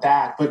problem with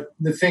that. But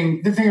the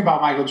thing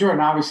about Michael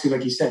Jordan, obviously,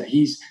 like you said,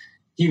 he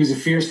was a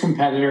fierce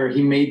competitor.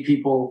 He made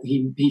people,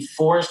 he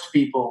forced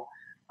people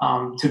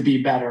to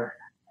be better.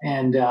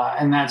 And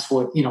that's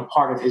what,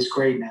 part of his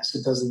greatness.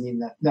 It doesn't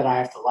mean that I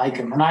have to like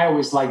him. And I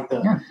always liked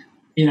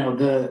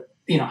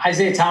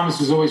Isaiah Thomas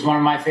was always one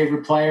of my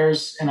favorite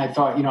players. And I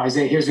thought,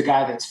 Isaiah, here's a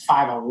guy that's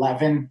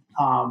 5'11".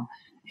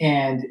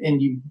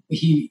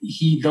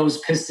 Those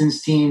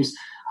Pistons teams,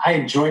 I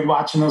enjoyed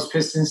watching those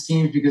Pistons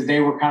teams because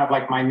they were kind of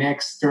like my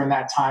Knicks during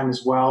that time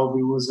as well.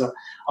 We was a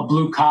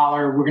blue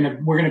collar, we're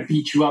gonna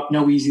beat you up,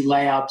 no easy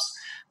layups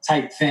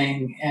type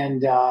thing.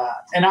 And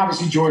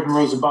obviously Jordan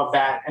rose above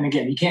that. And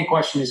again, you can't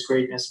question his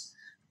greatness.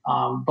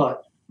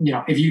 But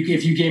if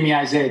you gave me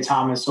Isaiah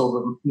Thomas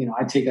over,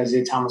 I'd take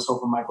Isaiah Thomas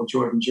over Michael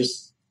Jordan,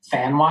 just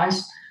fan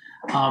wise.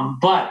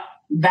 But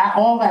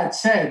all that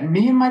said,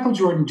 me and Michael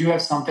Jordan do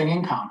have something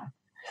in common.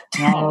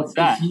 What's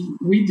that?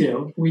 We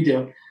do.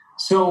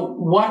 So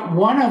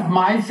one of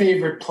my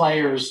favorite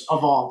players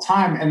of all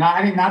time, and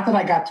not that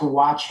I got to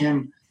watch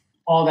him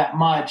all that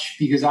much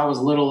because I was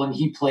little and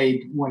he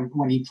played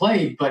when he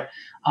played, but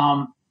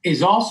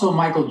is also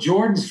Michael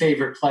Jordan's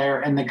favorite player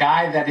and the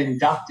guy that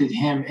inducted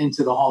him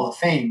into the Hall of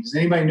Fame. Does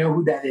anybody know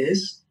who that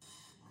is?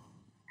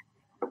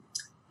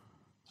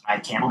 I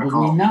can't Probably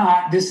recall.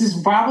 not. This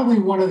is probably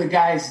one of the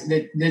guys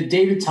that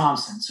David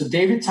Thompson. So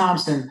David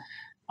Thompson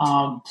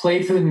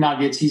played for the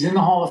Nuggets. He's in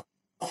the Hall of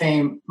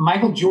Fame.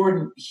 Michael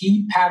Jordan,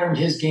 he patterned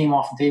his game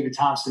off of David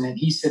Thompson, and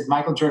he said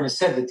Michael Jordan has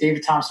said that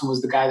David Thompson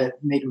was the guy that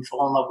made him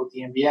fall in love with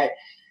the NBA.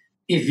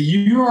 If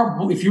you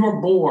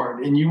are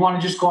bored and you want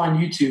to just go on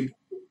YouTube,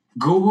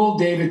 Google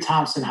David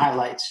Thompson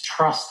highlights.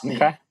 Trust me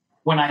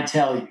when I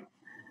tell you.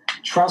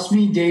 Trust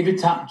me, David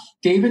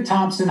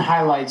Thompson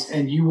highlights,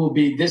 and you will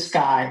be, this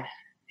guy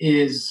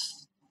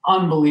is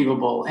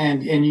unbelievable.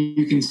 And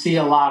you can see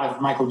a lot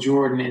of Michael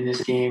Jordan in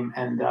this game.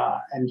 And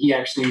he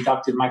actually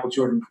inducted Michael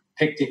Jordan,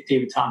 picked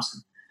David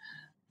Thompson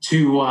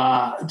to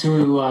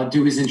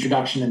do his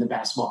introduction in the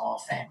Basketball Hall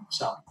of Fame.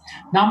 So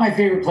not my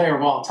favorite player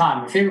of all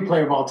time. My favorite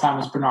player of all time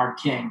was Bernard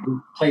King,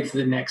 who played for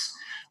the Knicks,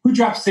 who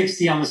dropped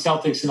 60 on the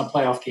Celtics in a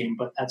playoff game,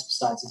 but that's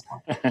besides the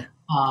point.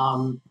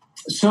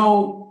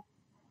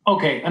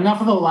 Okay,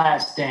 enough of The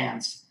Last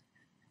Dance.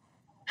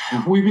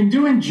 We've been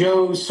doing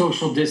Joe's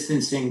social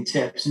distancing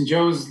tips, and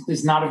Joe's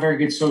is not a very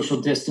good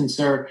social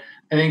distancer.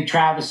 I think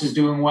Travis is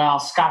doing well.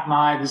 Scott and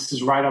I, this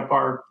is right up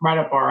our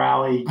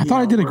alley. I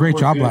thought I did a great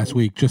job last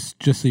week. Just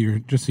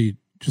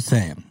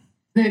saying.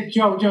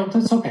 Joe,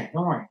 that's okay.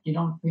 Don't worry. You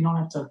don't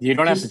have to. You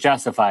don't have to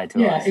justify it to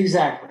us. Yeah,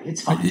 exactly.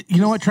 It's fine. You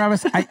know what,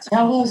 Travis?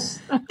 Tell us.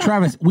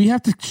 Travis, we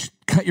have to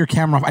cut your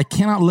camera off. I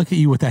cannot look at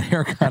you with that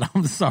haircut.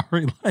 I'm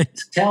sorry.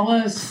 Tell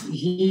us.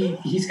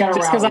 He's got a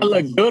just because I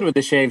look good with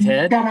the shaved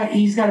head.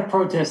 He's got a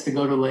protest to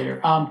go to later.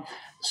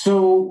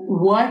 So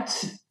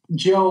what,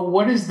 Joe?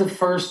 What is the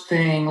first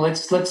thing?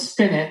 Let's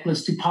spin it.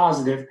 Let's do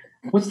positive.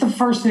 What's the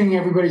first thing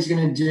everybody's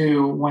going to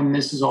do when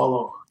this is all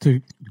over? It's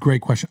a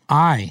great question.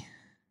 I'm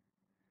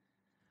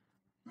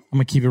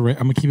gonna keep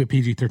it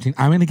PG-13.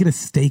 I'm gonna get a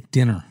steak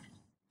dinner.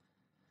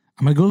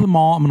 I'm gonna go to the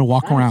mall. I'm gonna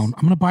walk around.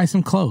 I'm gonna buy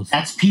some clothes.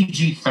 That's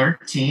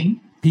PG-13.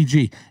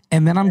 PG.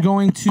 And then I'm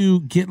going to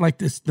get like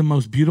the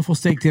most beautiful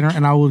steak dinner,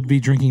 and I will be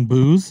drinking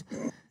booze.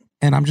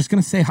 And I'm just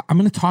gonna say, I'm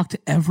gonna talk to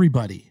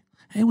everybody.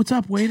 Hey, what's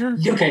up, waiter?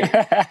 Okay,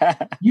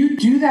 you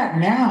do that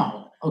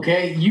now.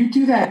 Okay, you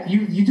do that.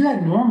 You do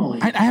that normally.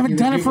 I haven't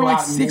done it for like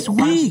 6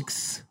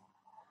 weeks.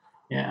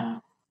 Yeah.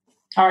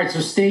 All right.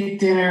 So steak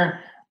dinner.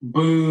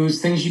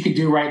 Booze, things you could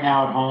do right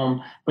now at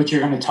home, but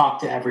you're going to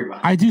talk to everybody.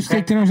 I do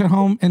steak dinners at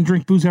home and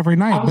drink booze every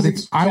night, but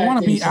I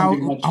want to be out.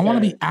 I want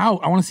to be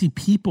out. I want to see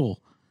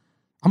people.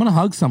 I'm going to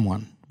hug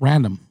someone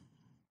random.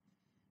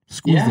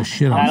 Squeeze the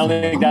shit out of I don't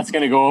think that's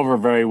going to go over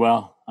very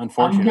well,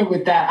 unfortunately. I'm good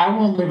with that. I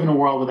won't live in a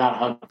world without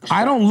hugs.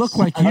 I don't look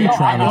like you,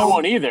 Travis. I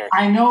won't either.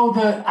 I know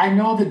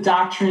the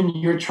doctrine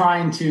you're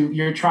trying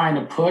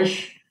to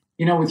push.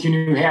 With your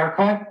new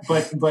haircut,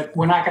 but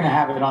we're not going to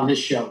have it on this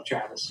show,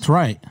 Travis. That's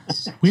right.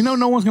 We know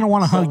no one's going to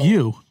want to hug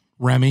you,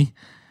 Remy.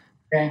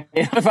 Okay.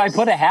 If I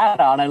put a hat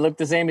on, I look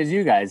the same as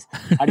you guys.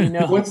 How do you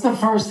know? What's the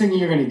first thing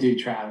you're going to do,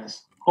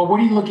 Travis? Or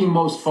what are you looking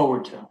most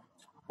forward to?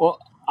 Well,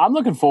 I'm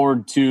looking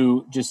forward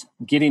to just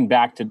getting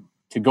back to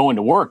going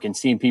to work and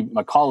seeing people,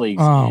 my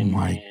colleagues. Oh,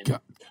 my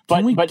God.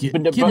 But go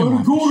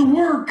to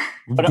work.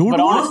 But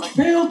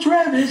honestly, fail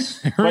Travis.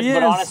 But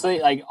honestly,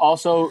 like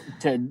also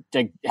to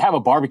have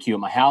a barbecue at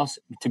my house,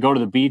 to go to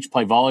the beach,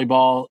 play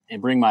volleyball,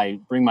 and bring my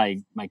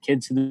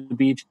kids to the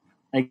beach,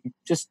 like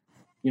just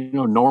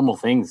normal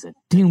things.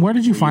 Dean, where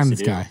did you find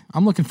this guy?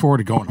 I'm looking forward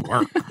to going to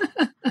work.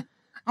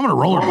 I'm gonna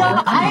roll it.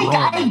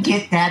 I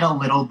get that a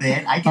little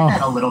bit.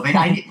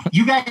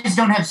 You guys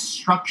don't have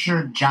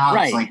structured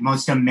jobs like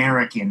most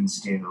Americans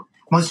do.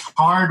 Most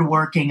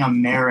hardworking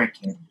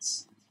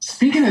Americans.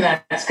 Speaking of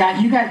that,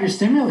 Scott, you got your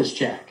stimulus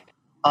check.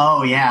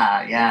 Oh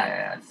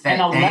yeah.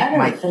 And a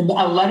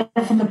letter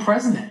from the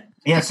president.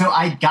 Yeah, so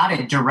I got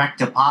a direct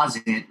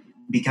deposit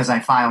because I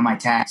file my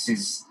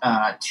taxes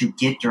to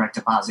get direct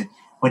deposit.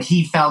 But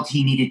he felt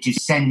he needed to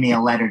send me a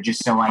letter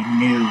just so I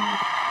knew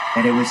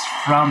that it was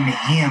from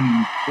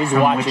him. He's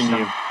watching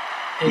you.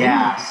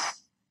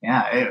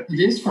 It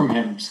is from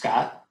him,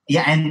 Scott.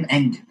 Yeah,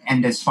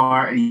 and as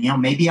far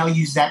maybe I'll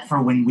use that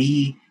for when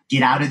we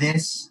get out of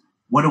this.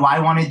 What do I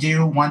want to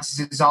do once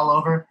this is all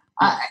over?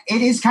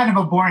 It is kind of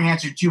a boring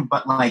answer too,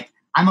 but like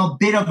I'm a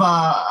bit of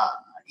a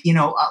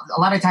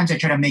lot of times I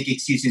try to make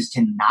excuses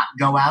to not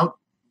go out.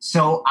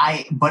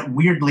 But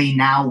weirdly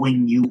now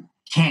when you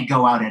can't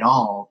go out at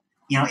all,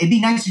 it'd be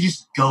nice to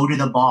just go to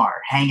the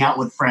bar, hang out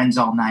with friends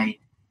all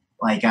night,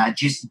 like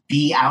just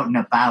be out and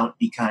about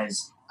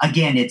because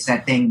again, it's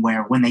that thing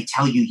where when they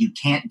tell you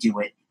can't do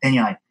it, then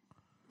you're like,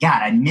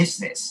 God, I miss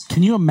this.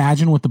 Can you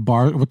imagine what the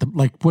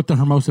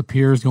Hermosa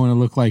Pier is going to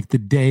look like the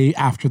day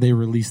after they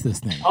release this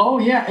thing? Oh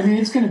yeah, I mean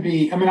it's going to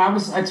be. I mean,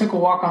 I took a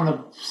walk on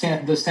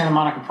the Santa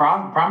Monica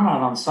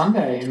Promenade on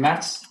Sunday, and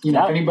that's if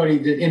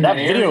anybody in that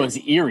video area, is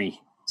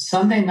eerie.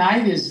 Sunday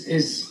night is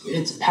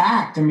it's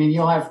packed. I mean,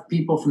 you'll have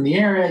people from the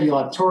area,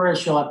 you'll have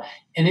tourists,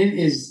 and it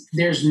is.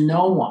 There's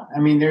no one.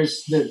 I mean,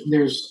 there's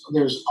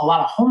a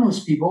lot of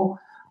homeless people.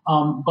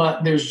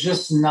 But there's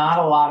just not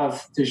a lot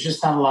of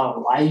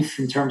life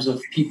in terms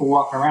of people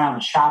walking around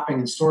and shopping,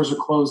 and stores are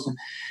closed,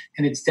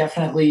 and it's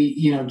definitely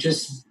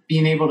just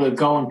being able to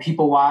go and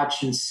people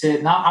watch and sit.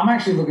 And I'm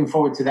actually looking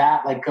forward to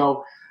that.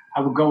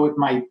 I would go with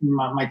my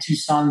two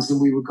sons,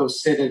 and we would go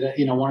sit at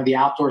one of the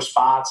outdoor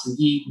spots and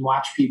eat and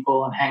watch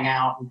people and hang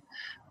out.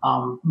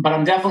 But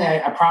I'm definitely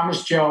I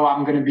promised Joe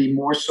I'm going to be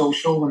more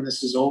social when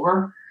this is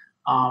over.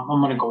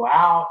 I'm going to go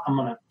out. I'm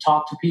going to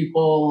talk to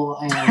people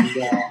and.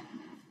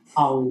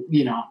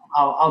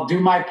 I'll do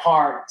my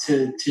part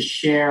to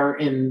share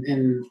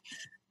in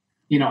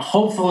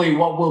hopefully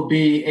what will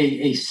be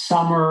a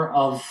summer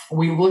of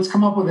let's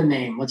come up with a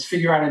name. Let's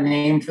figure out a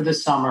name for the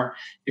summer.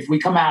 If we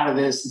come out of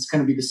this, it's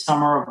going to be the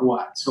summer of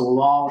what? So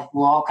we'll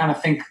all kind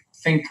of think,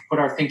 put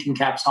our thinking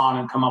caps on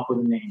and come up with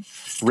a name.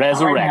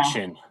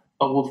 Resurrection.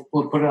 But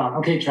we'll put it on.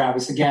 Okay,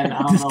 Travis. Again,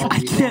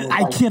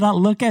 I cannot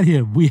look at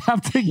him. We have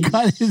to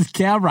cut his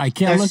camera. I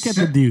can't look at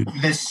the dude.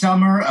 The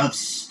summer of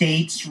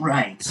states'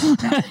 rights.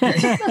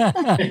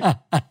 The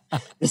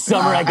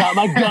summer I got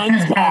my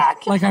guns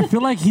back. Like I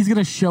feel like he's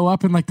gonna show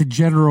up in like the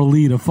general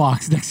lead of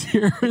Fox next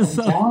year. I'm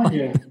telling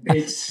you,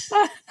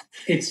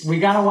 it's we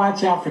gotta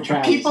watch out for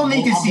Travis. People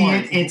need to see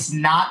it. It's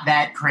not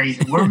that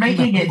crazy. We're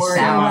making it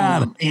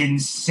sound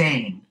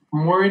insane.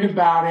 I'm worried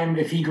about him.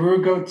 If he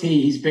grew a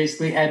goatee, he's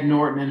basically Ed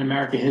Norton in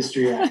American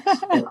History X.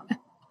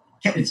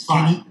 It's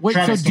fine. Wait,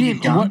 Travis, so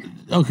Dean,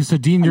 Okay, so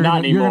Dean, you're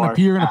gonna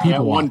people At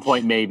watch. one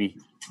point, maybe.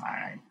 All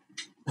right.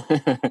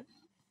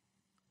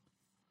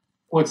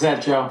 What's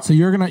that, Joe? So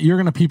you're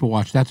gonna people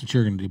watch. That's what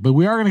you're gonna do. But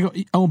we are gonna go.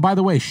 Oh, by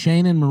the way,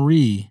 Shane and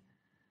Marie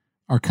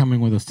are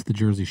coming with us to the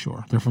Jersey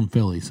Shore. They're from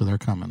Philly, so they're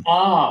coming.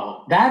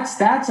 Oh,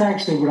 that's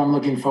actually what I'm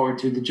looking forward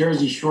to, the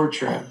Jersey Shore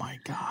trip. Oh my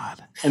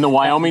God. And the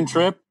Wyoming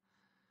trip?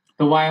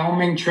 The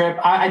Wyoming trip.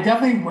 I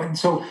definitely went.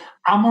 So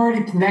I'm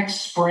already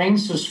next spring.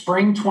 So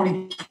spring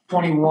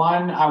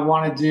 2021, I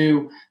want to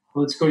do,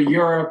 let's go to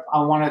Europe.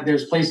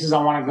 There's places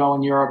I want to go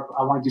in Europe.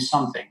 I want to do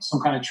something, some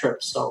kind of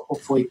trip. So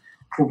hopefully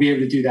we'll be able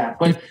to do that.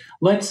 But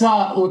we'll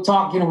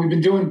talk, we've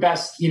been doing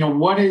best,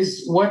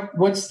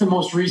 what's the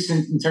most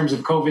recent in terms of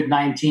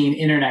COVID-19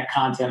 internet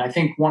content? I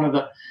think one of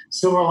the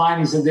silver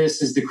linings of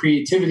this is the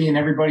creativity, and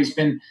everybody's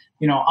been,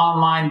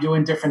 online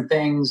doing different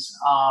things.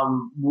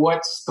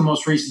 What's the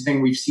most recent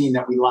thing we've seen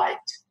that we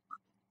liked?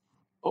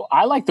 Well,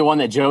 I like the one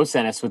that Joe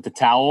sent us with the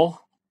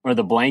towel or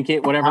the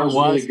blanket, whatever it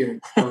was. Really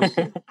good. That was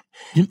good.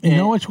 You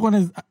know which one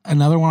is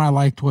another one I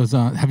liked was,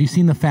 have you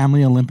seen the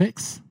Family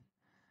Olympics?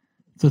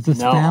 So it's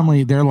this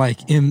family, they're like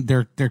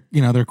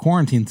they're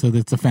quarantined. So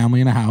it's a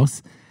family in a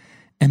house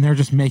and they're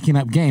just making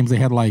up games. They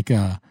had like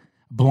a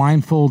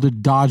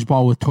blindfolded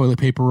dodgeball with toilet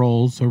paper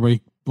rolls. So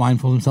everybody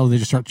blindfold themselves. They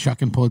just start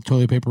chucking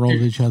toilet paper rolls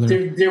at each other.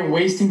 They're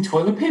wasting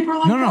toilet paper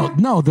like that?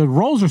 No. The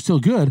rolls are still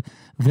good.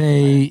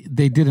 They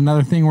did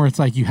another thing where it's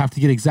like you have to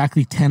get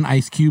exactly 10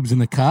 ice cubes in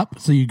the cup.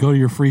 So you go to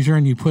your freezer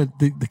and you put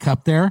the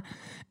cup there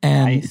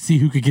and see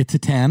who could get to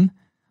 10.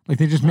 Like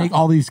they just make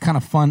all these kind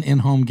of fun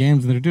in-home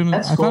games, and they're doing.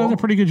 I thought it was a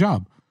pretty good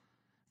job.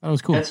 That was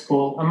cool. That's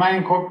cool. I might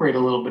incorporate a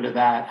little bit of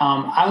that.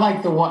 I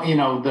like the one,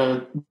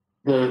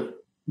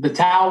 the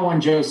towel one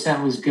Joe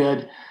sent was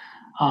good.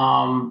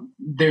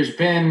 There's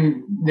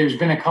been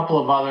a couple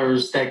of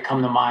others that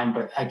come to mind,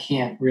 but I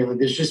can't really.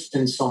 There's just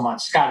been so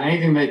much. Scott,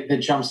 anything that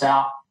jumps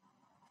out?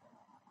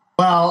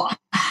 Well,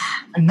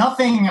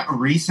 nothing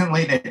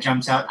recently that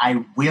jumps out.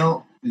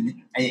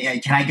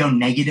 Can I go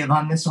negative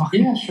on this one?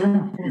 Yeah,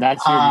 sure.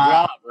 That's your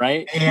job,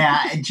 right?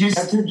 Yeah,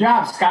 that's your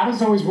job. Scott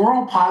is always, we're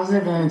all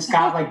positive, and then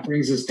Scott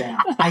brings us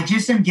down. I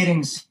just am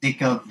getting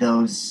sick of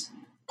those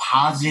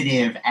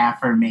positive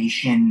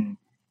affirmation,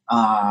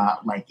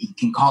 you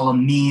can call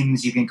them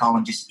memes, you can call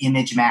them just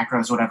image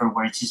macros, whatever,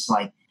 where it's just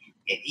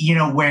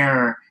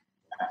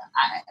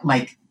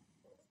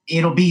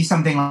it'll be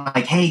something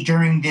like, hey,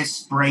 during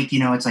this break,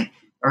 it's like,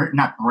 or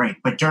not break,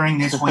 but during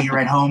this while you're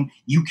at home,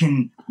 you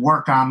can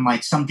work on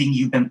like something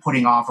you've been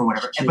putting off or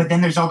whatever. But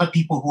then there's other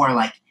people who are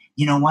like,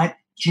 you know what?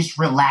 Just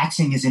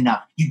relaxing is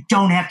enough. You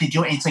don't have to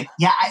do it. It's like,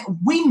 yeah,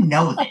 we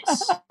know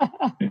this.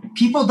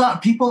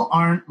 People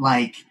aren't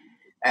like,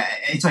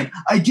 it's like,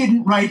 I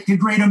didn't write the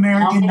great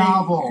American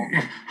novel.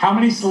 How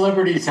many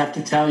celebrities have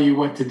to tell you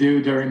what to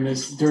do during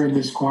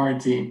this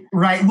quarantine?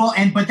 Right. Well,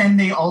 but then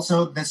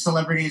the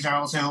celebrities are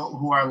also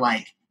who are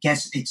like,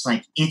 guess it's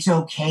like, it's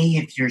okay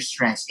if you're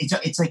stressed.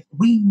 It's like,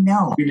 we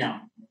know. We know.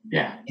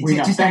 Yeah. We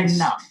know. Just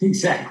enough.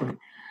 Exactly.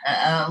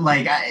 All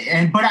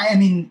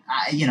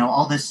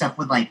this stuff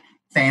with like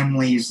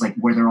families, like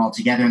where they're all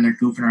together and they're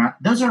goofing around.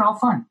 Those are all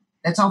fun.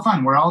 That's all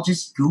fun. We're all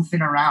just goofing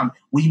around.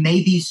 We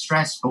may be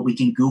stressed, but we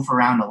can goof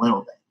around a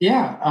little bit.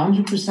 Yeah,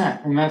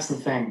 100%. And that's the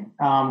thing.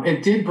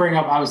 It did bring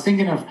up, I was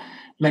thinking of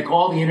like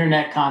all the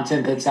internet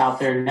content that's out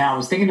there now. I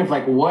was thinking of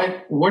like,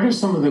 what are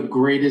some of the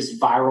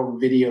greatest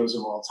viral videos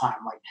of all time?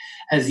 Like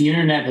as the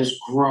internet has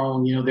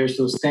grown, there's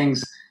those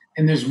things.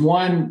 And there's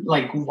one,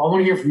 like, I want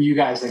to hear from you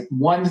guys, like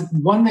one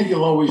that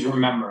you'll always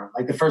remember.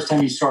 Like the first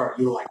time you saw it,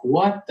 you were like,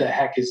 what the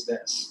heck is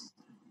this?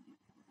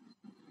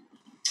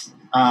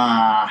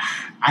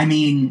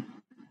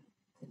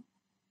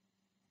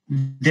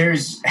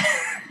 There's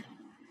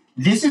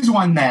this is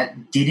one that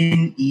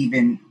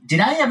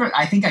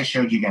I think I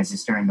showed you guys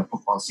this during the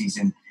football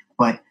season,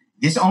 but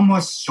this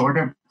almost sort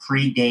of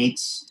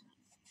predates,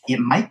 it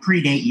might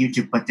predate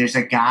YouTube, but there's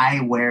a guy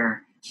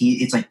where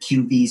it's like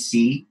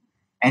QVC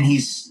and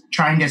he's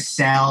trying to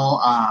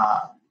sell,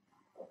 I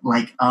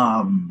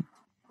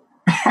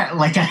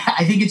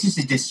think it's just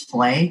a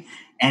display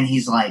and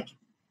he's like,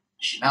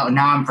 oh,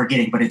 now I'm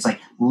forgetting, but it's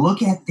like,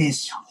 look at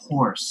this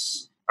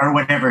horse or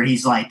whatever.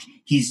 He's like,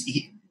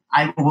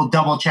 I will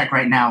double check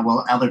right now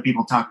while other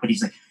people talk, but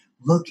he's like,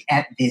 look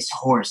at this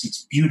horse.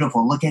 It's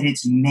beautiful. Look at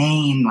its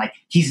mane. Like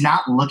he's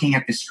not looking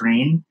at the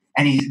screen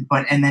and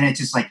then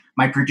it's just like,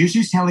 my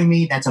producer's telling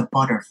me that's a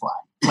butterfly.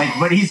 Like,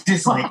 but he's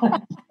just like,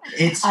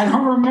 it's, I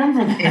don't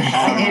remember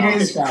that.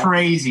 It is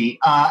crazy.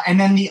 And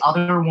then the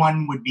other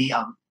one would be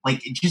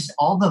like just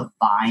all the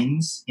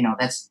Vines,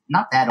 that's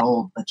not that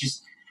old, but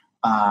just,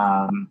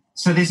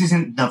 so this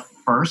isn't the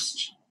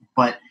first,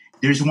 but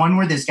there's one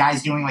where this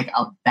guy's doing like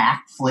a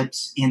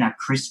backflips in a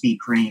Krispy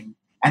Kreme.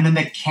 And then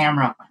the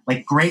camera,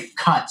 like great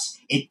cuts.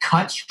 It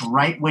cuts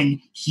right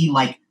when he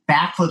like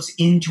backflips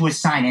into a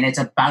sign and it's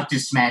about to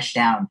smash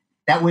down.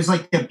 That was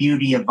like the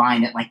beauty of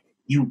Vine. It like,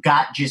 you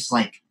got just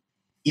like,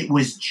 it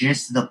was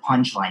just the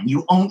punchline.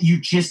 You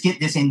just get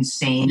this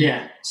insane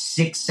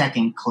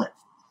 6-second clip.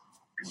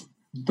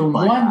 The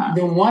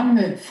one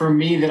that for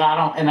me that I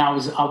don't, and I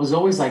was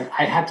always like,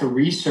 I had to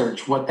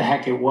research what the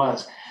heck it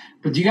was.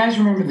 But do you guys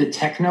remember the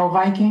Techno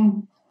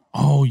Viking?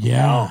 Oh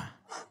yeah.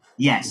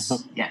 Yes.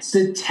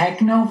 The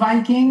Techno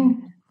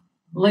Viking,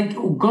 like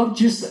go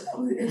just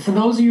for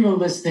those of you who are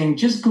listening,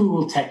 just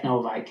Google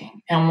Techno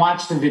Viking and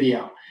watch the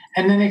video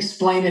and then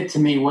explain it to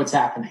me what's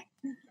happening.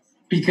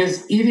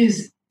 Because it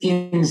is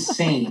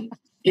insane.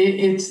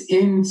 It's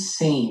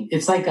insane.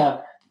 It's like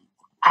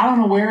I don't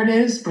know where it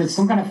is, but it's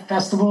some kind of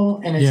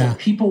festival, and it's like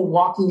people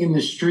walking in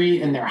the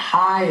street, and they're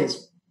high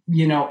as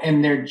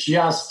and they're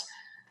just.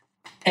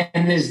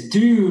 And this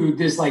dude,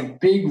 this like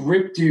big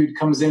rip dude,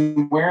 comes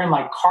in wearing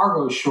like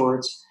cargo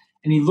shorts,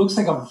 and he looks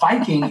like a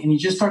Viking, and he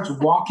just starts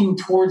walking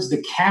towards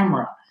the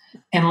camera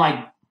and like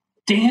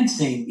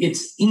dancing.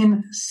 It's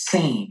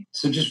insane.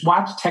 So just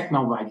watch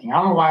Techno Viking. I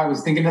don't know why I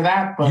was thinking of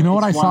that, but you know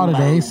what I saw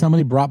today?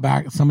 Somebody brought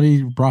back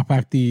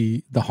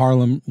the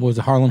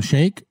Harlem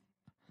Shake.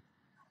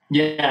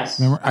 Yes.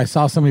 Remember, I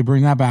saw somebody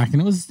bring that back, and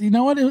it was, it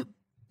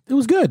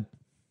was good.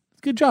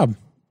 Good job.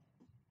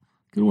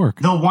 Good work.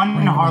 The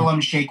one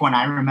Harlem Shake one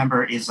I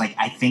remember is like,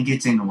 I think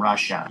it's in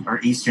Russia or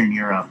Eastern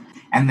Europe,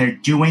 and they're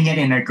doing it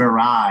in a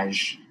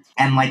garage,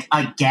 and like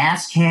a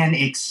gas can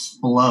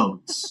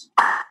explodes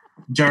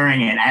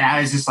during it, and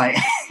I was just like,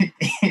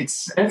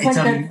 it's like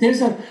that.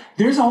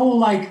 There's a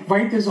whole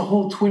there's a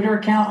whole Twitter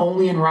account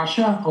only in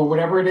Russia or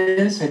whatever it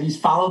is. Have you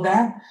followed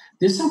that?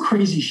 There's some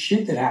crazy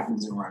shit that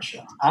happens in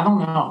Russia. I don't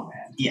know,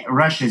 man. Yeah,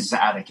 Russia's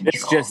out of control.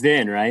 It's just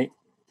in, right?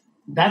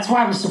 That's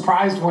why I was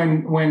surprised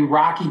when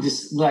Rocky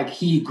just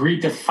he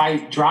agreed to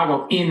fight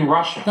Drago in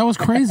Russia. That was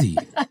crazy.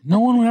 No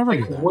one would ever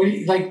do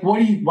that.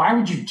 Why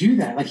would you do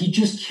that? Like, he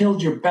just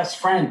killed your best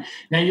friend.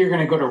 Now you're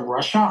going to go to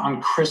Russia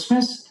on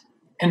Christmas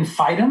and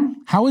fight him?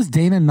 How is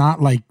Dana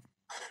not like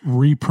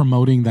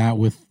re-promoting that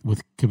with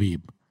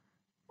Khabib?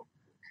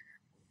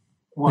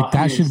 Well, like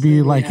that should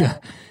be like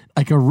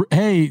I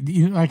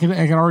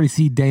can already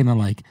see Dana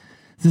like,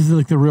 this is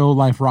like the real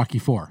life Rocky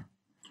IV.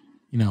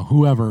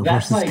 Whoever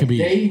that's versus like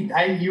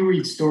Khabib. You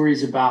read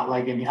stories about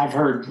I've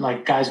heard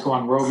like guys go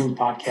on Rogan's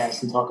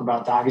podcast and talk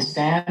about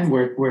Dagestan,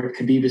 where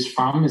Khabib is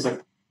from. Is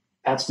like,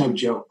 that's no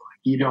joke.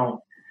 You don't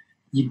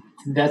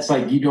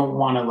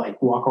want to like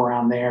walk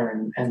around there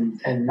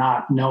and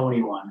not know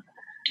anyone.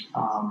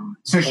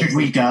 So should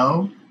we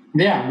go?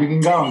 Yeah, we can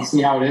go and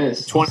see how it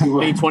is.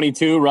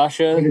 2022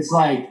 Russia. It's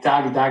like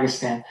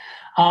Dagestan.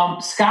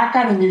 Scott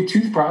got a new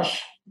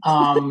toothbrush.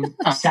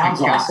 Sounds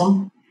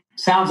awesome.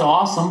 Sounds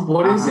awesome.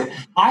 What is it?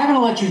 I have an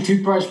electric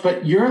toothbrush,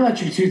 but your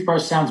electric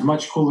toothbrush sounds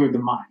much cooler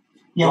than mine.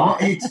 Yeah, well,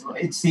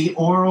 it's the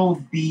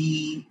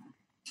Oral-B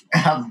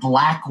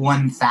Black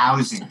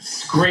 1000.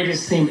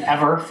 Greatest name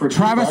ever for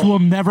Travis toothbrush. Will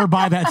never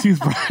buy that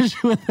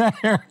toothbrush with that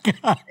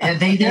haircut.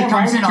 They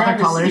comes in other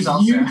colors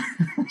also.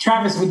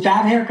 Travis, with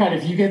that haircut,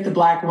 if you get the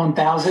Black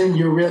 1000,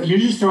 you're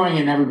just throwing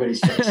it in everybody's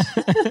face.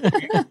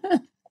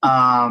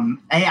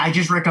 I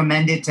just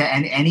recommend it to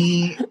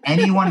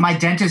anyone. My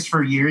dentist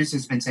for years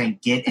has been saying,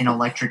 get an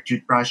electric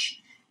toothbrush.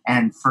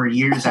 And for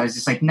years I was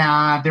just like,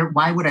 nah,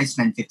 why would I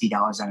spend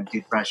 $50 on a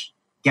toothbrush?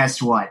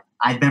 Guess what?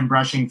 I've been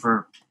brushing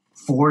for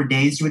 4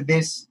 days with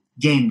this.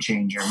 Game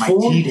changer. My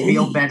teeth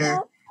feel better.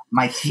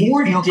 My teeth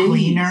feel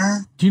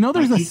cleaner. Do you know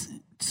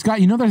Scott,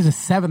 there's a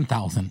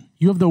 7,000.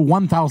 You have the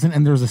 1,000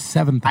 and there's a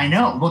 7,000. I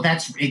know. Well,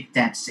 that's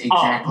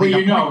exactly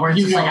the point where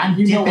it's just like, I'm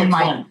dipping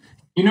my...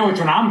 You know which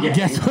one I'm getting.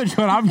 Guess which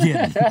one I'm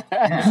getting.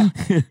 That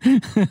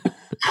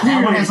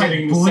one has like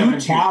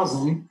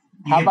Bluetooth.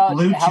 How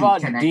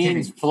about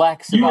Dean's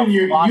flex? You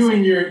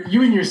and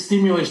your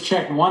stimulus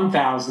check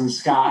 1,000,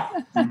 Scott.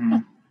 Mm-hmm.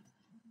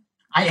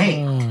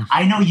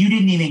 I know you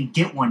didn't even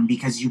get one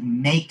because you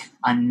make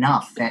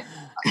enough that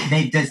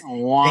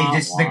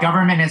the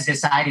government has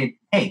decided,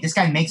 hey, this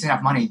guy makes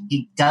enough money.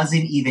 He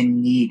doesn't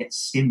even need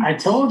stimulus. I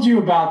told you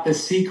about the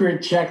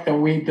secret check that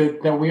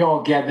we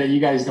all get that you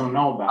guys don't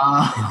know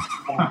about.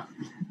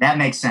 That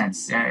makes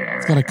sense.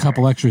 It's got a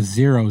couple extra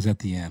zeros at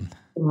the end.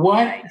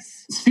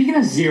 Speaking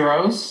of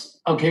zeros,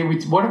 okay,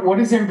 what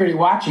is everybody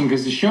watching?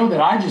 Because the show that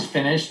I just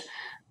finished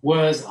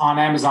was on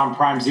Amazon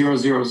Prime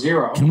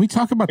 000. Can we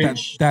talk about that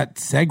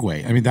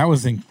segue? I mean, that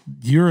was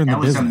you're in the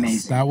business.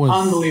 Amazing. That was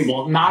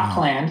unbelievable. Not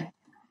planned.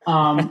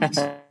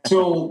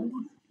 So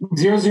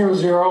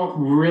 000,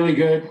 really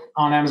good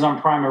on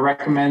Amazon Prime. I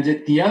recommend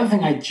it. The other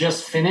thing I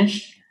just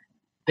finished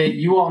that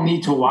you all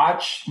need to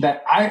watch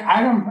that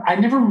I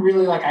never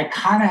really I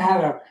kind of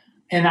had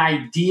an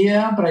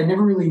idea, but I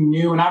never really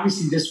knew. And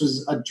obviously this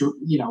was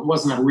it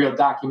wasn't a real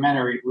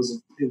documentary. It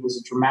was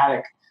a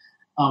dramatic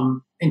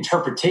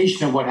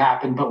interpretation of what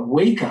happened. But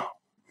Waco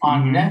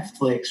on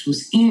Netflix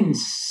was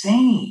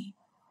insane.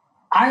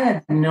 I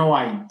had no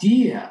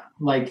idea.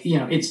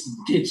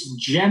 It's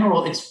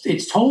general.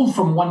 It's told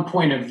from one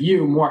point of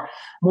view, more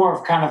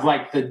of kind of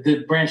like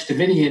the Branch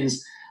Davidians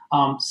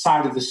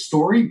side of the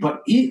story,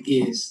 but it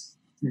is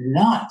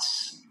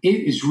nuts.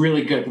 It is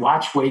really good.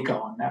 Watch Waco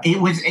on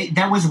Netflix.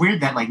 That was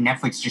weird that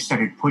Netflix just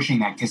started pushing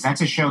that because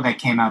that's a show that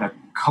came out a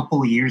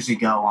couple of years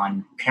ago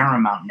on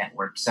Paramount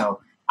Network. So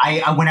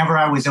whenever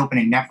I was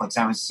opening Netflix,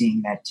 I was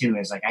seeing that too. I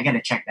was like, I got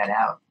to check that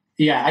out.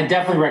 Yeah, I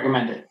definitely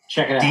recommend it.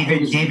 Check it out.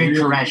 David really,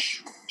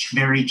 Koresh,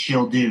 very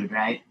chill dude,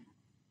 right?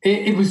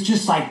 It was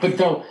just like, but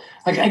though,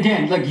 like,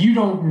 again, like, you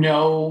don't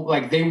know,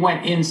 like, they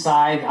went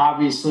inside,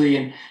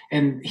 obviously,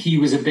 and he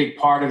was a big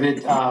part of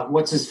it.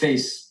 What's his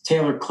face?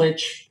 Taylor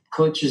Kitsch.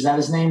 Kitsch, is that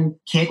his name?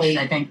 Kitsch, Clay?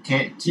 I think.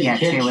 Kitsch.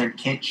 Taylor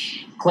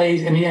Kitsch.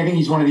 Clay, I think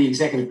he's one of the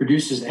executive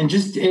producers. And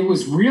just, it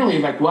was really,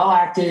 like, well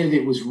acted.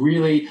 It was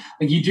really,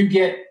 like, you do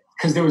get,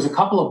 because there was a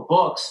couple of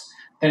books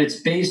that it's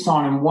based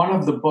on, and one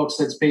of the books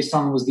that's based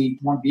on was the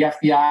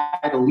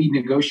FBI, the lead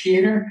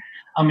negotiator.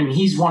 And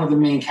he's one of the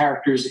main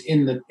characters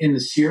in the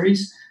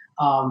series.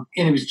 And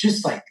it was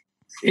just like,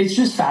 it's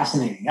just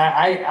fascinating.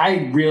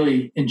 I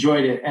really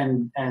enjoyed it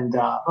and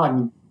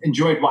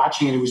enjoyed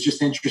watching it. It was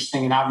just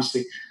interesting. And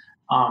obviously,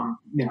 an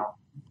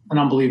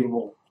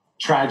unbelievable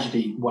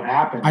tragedy, what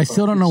happened. I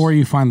still don't know where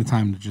you find the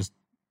time to just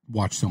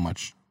watch so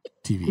much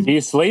TV. Do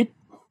you sleep?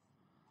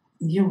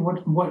 Yeah,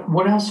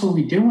 what else are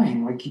we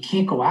doing? Like, you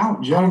can't go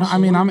out, Joe. I don't know. I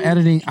mean, I'm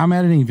editing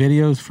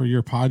videos for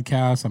your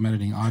podcast. I'm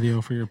editing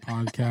audio for your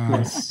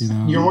podcast.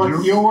 Yes.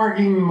 You're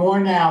working more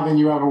now than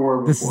you ever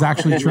were before. This is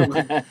actually true.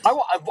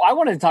 I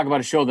wanted to talk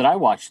about a show that I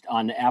watched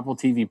on Apple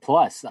TV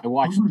Plus. I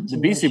watched the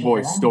Beastie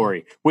Boys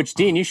story, which,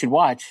 Dean, you should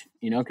watch,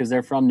 because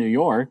they're from New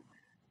York.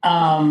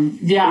 I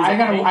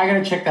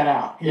gotta check that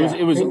out. Yeah.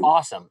 It was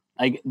awesome.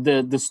 Like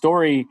the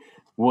story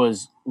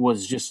was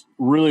just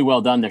really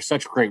well done. They're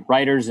such great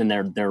writers, and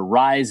their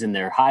rise and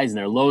their highs and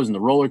their lows and the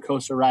roller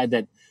coaster ride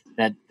that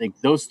like,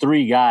 those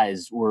three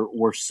guys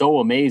were so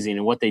amazing,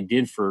 and what they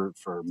did for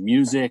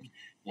music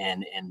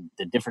and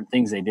the different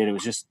things they did. It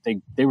was just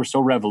they were so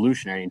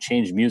revolutionary and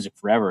changed music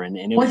forever. And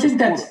it was it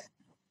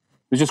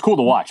was just cool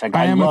to watch. Like,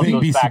 I love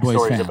those Beastie Boys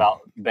backstories fan. About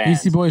bands.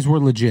 Beastie Boys were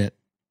legit.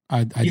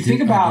 You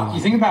think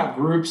about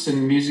groups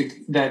and music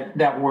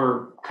that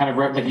were kind of,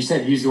 like you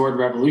said, use the word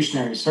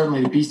revolutionary.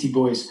 Certainly the Beastie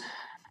Boys.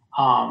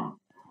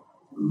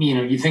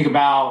 You think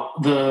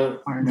about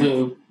the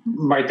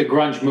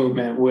grunge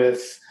movement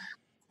with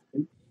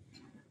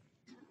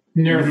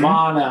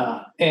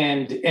Nirvana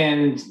and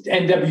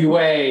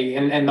NWA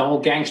and the whole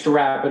gangster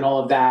rap and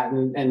all of that,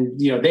 and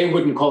they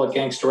wouldn't call it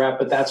gangster rap,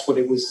 but that's what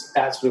it was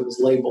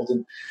labeled.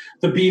 And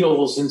the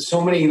Beatles and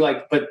so many,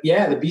 but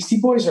yeah, the Beastie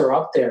Boys are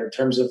up there in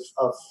terms of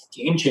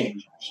game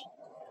changers.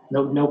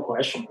 No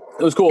question.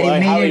 It was cool. They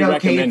made it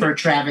okay for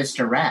Travis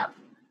to rap.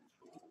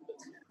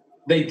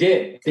 They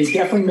did. They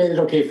definitely made it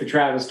okay for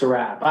Travis to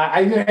rap.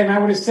 I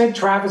would have said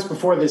Travis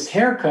before this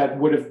haircut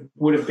would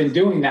have been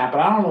doing that, but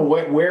I don't know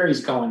where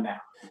he's going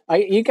now.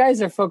 You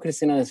guys are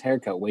focusing on his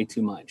haircut way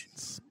too much.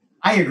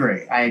 I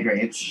agree.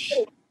 It's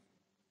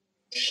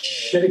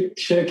should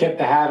have kept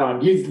the hat on.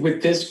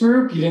 With this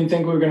group, you didn't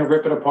think we were going to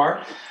rip it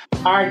apart.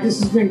 All right, this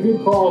has been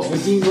Good Calls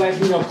with Dean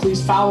Blandino.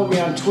 Please follow me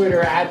on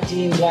Twitter at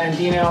Dean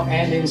Blandino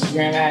and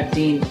Instagram at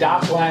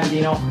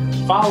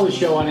Dean.Blandino. Follow the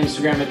show on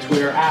Instagram and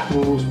Twitter at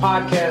Rules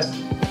Podcast.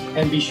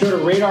 And be sure to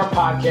rate our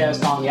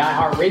podcast on the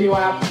iHeartRadio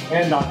app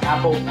and on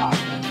Apple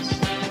Podcasts.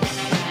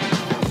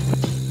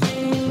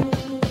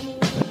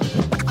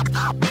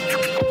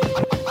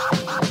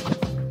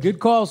 Good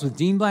Calls with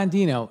Dean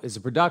Blandino is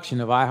a production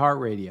of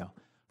iHeartRadio.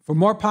 For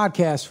more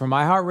podcasts from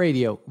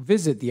iHeartRadio,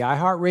 visit the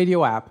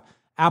iHeartRadio app,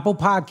 Apple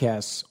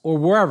Podcasts, or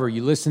wherever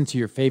you listen to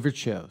your favorite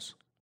shows.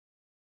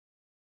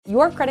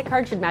 Your credit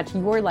card should match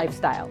your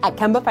lifestyle. At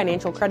Kemba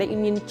Financial Credit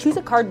Union, choose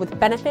a card with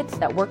benefits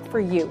that work for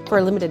you. For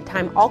a limited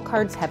time, all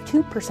cards have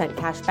 2%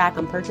 cash back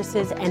on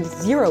purchases and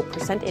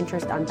 0%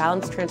 interest on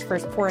balance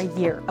transfers for a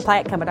year. Apply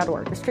at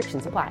Kemba.org.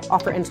 Restrictions apply.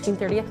 Offer ends June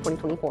 30th,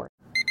 2024.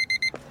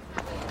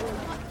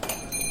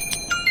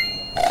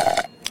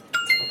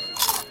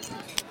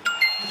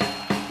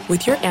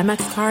 With your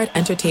Amex card,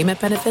 entertainment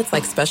benefits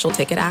like special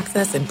ticket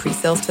access and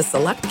pre-sales to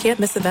select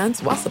can't-miss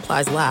events while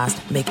supplies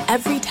last make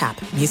every tap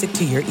music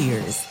to your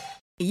ears.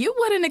 You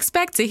wouldn't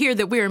expect to hear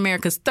that we're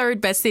America's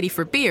third best city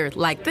for beer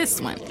like this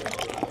one.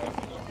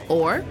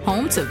 Or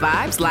home to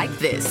vibes like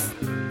this.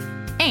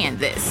 And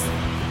this.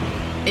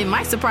 It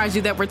might surprise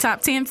you that we're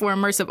top 10 for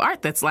immersive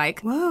art that's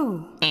like,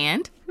 whoa.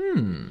 And,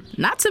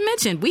 not to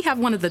mention, we have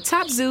one of the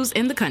top zoos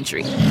in the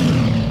country.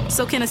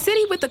 So can a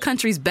city with the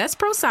country's best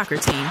pro soccer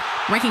team,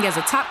 ranking as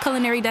a top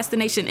culinary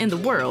destination in the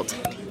world,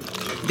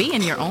 be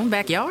in your own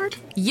backyard?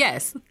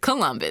 Yes,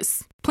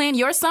 Columbus. Plan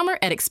your summer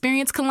at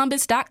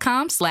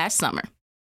experiencecolumbus.com/summer.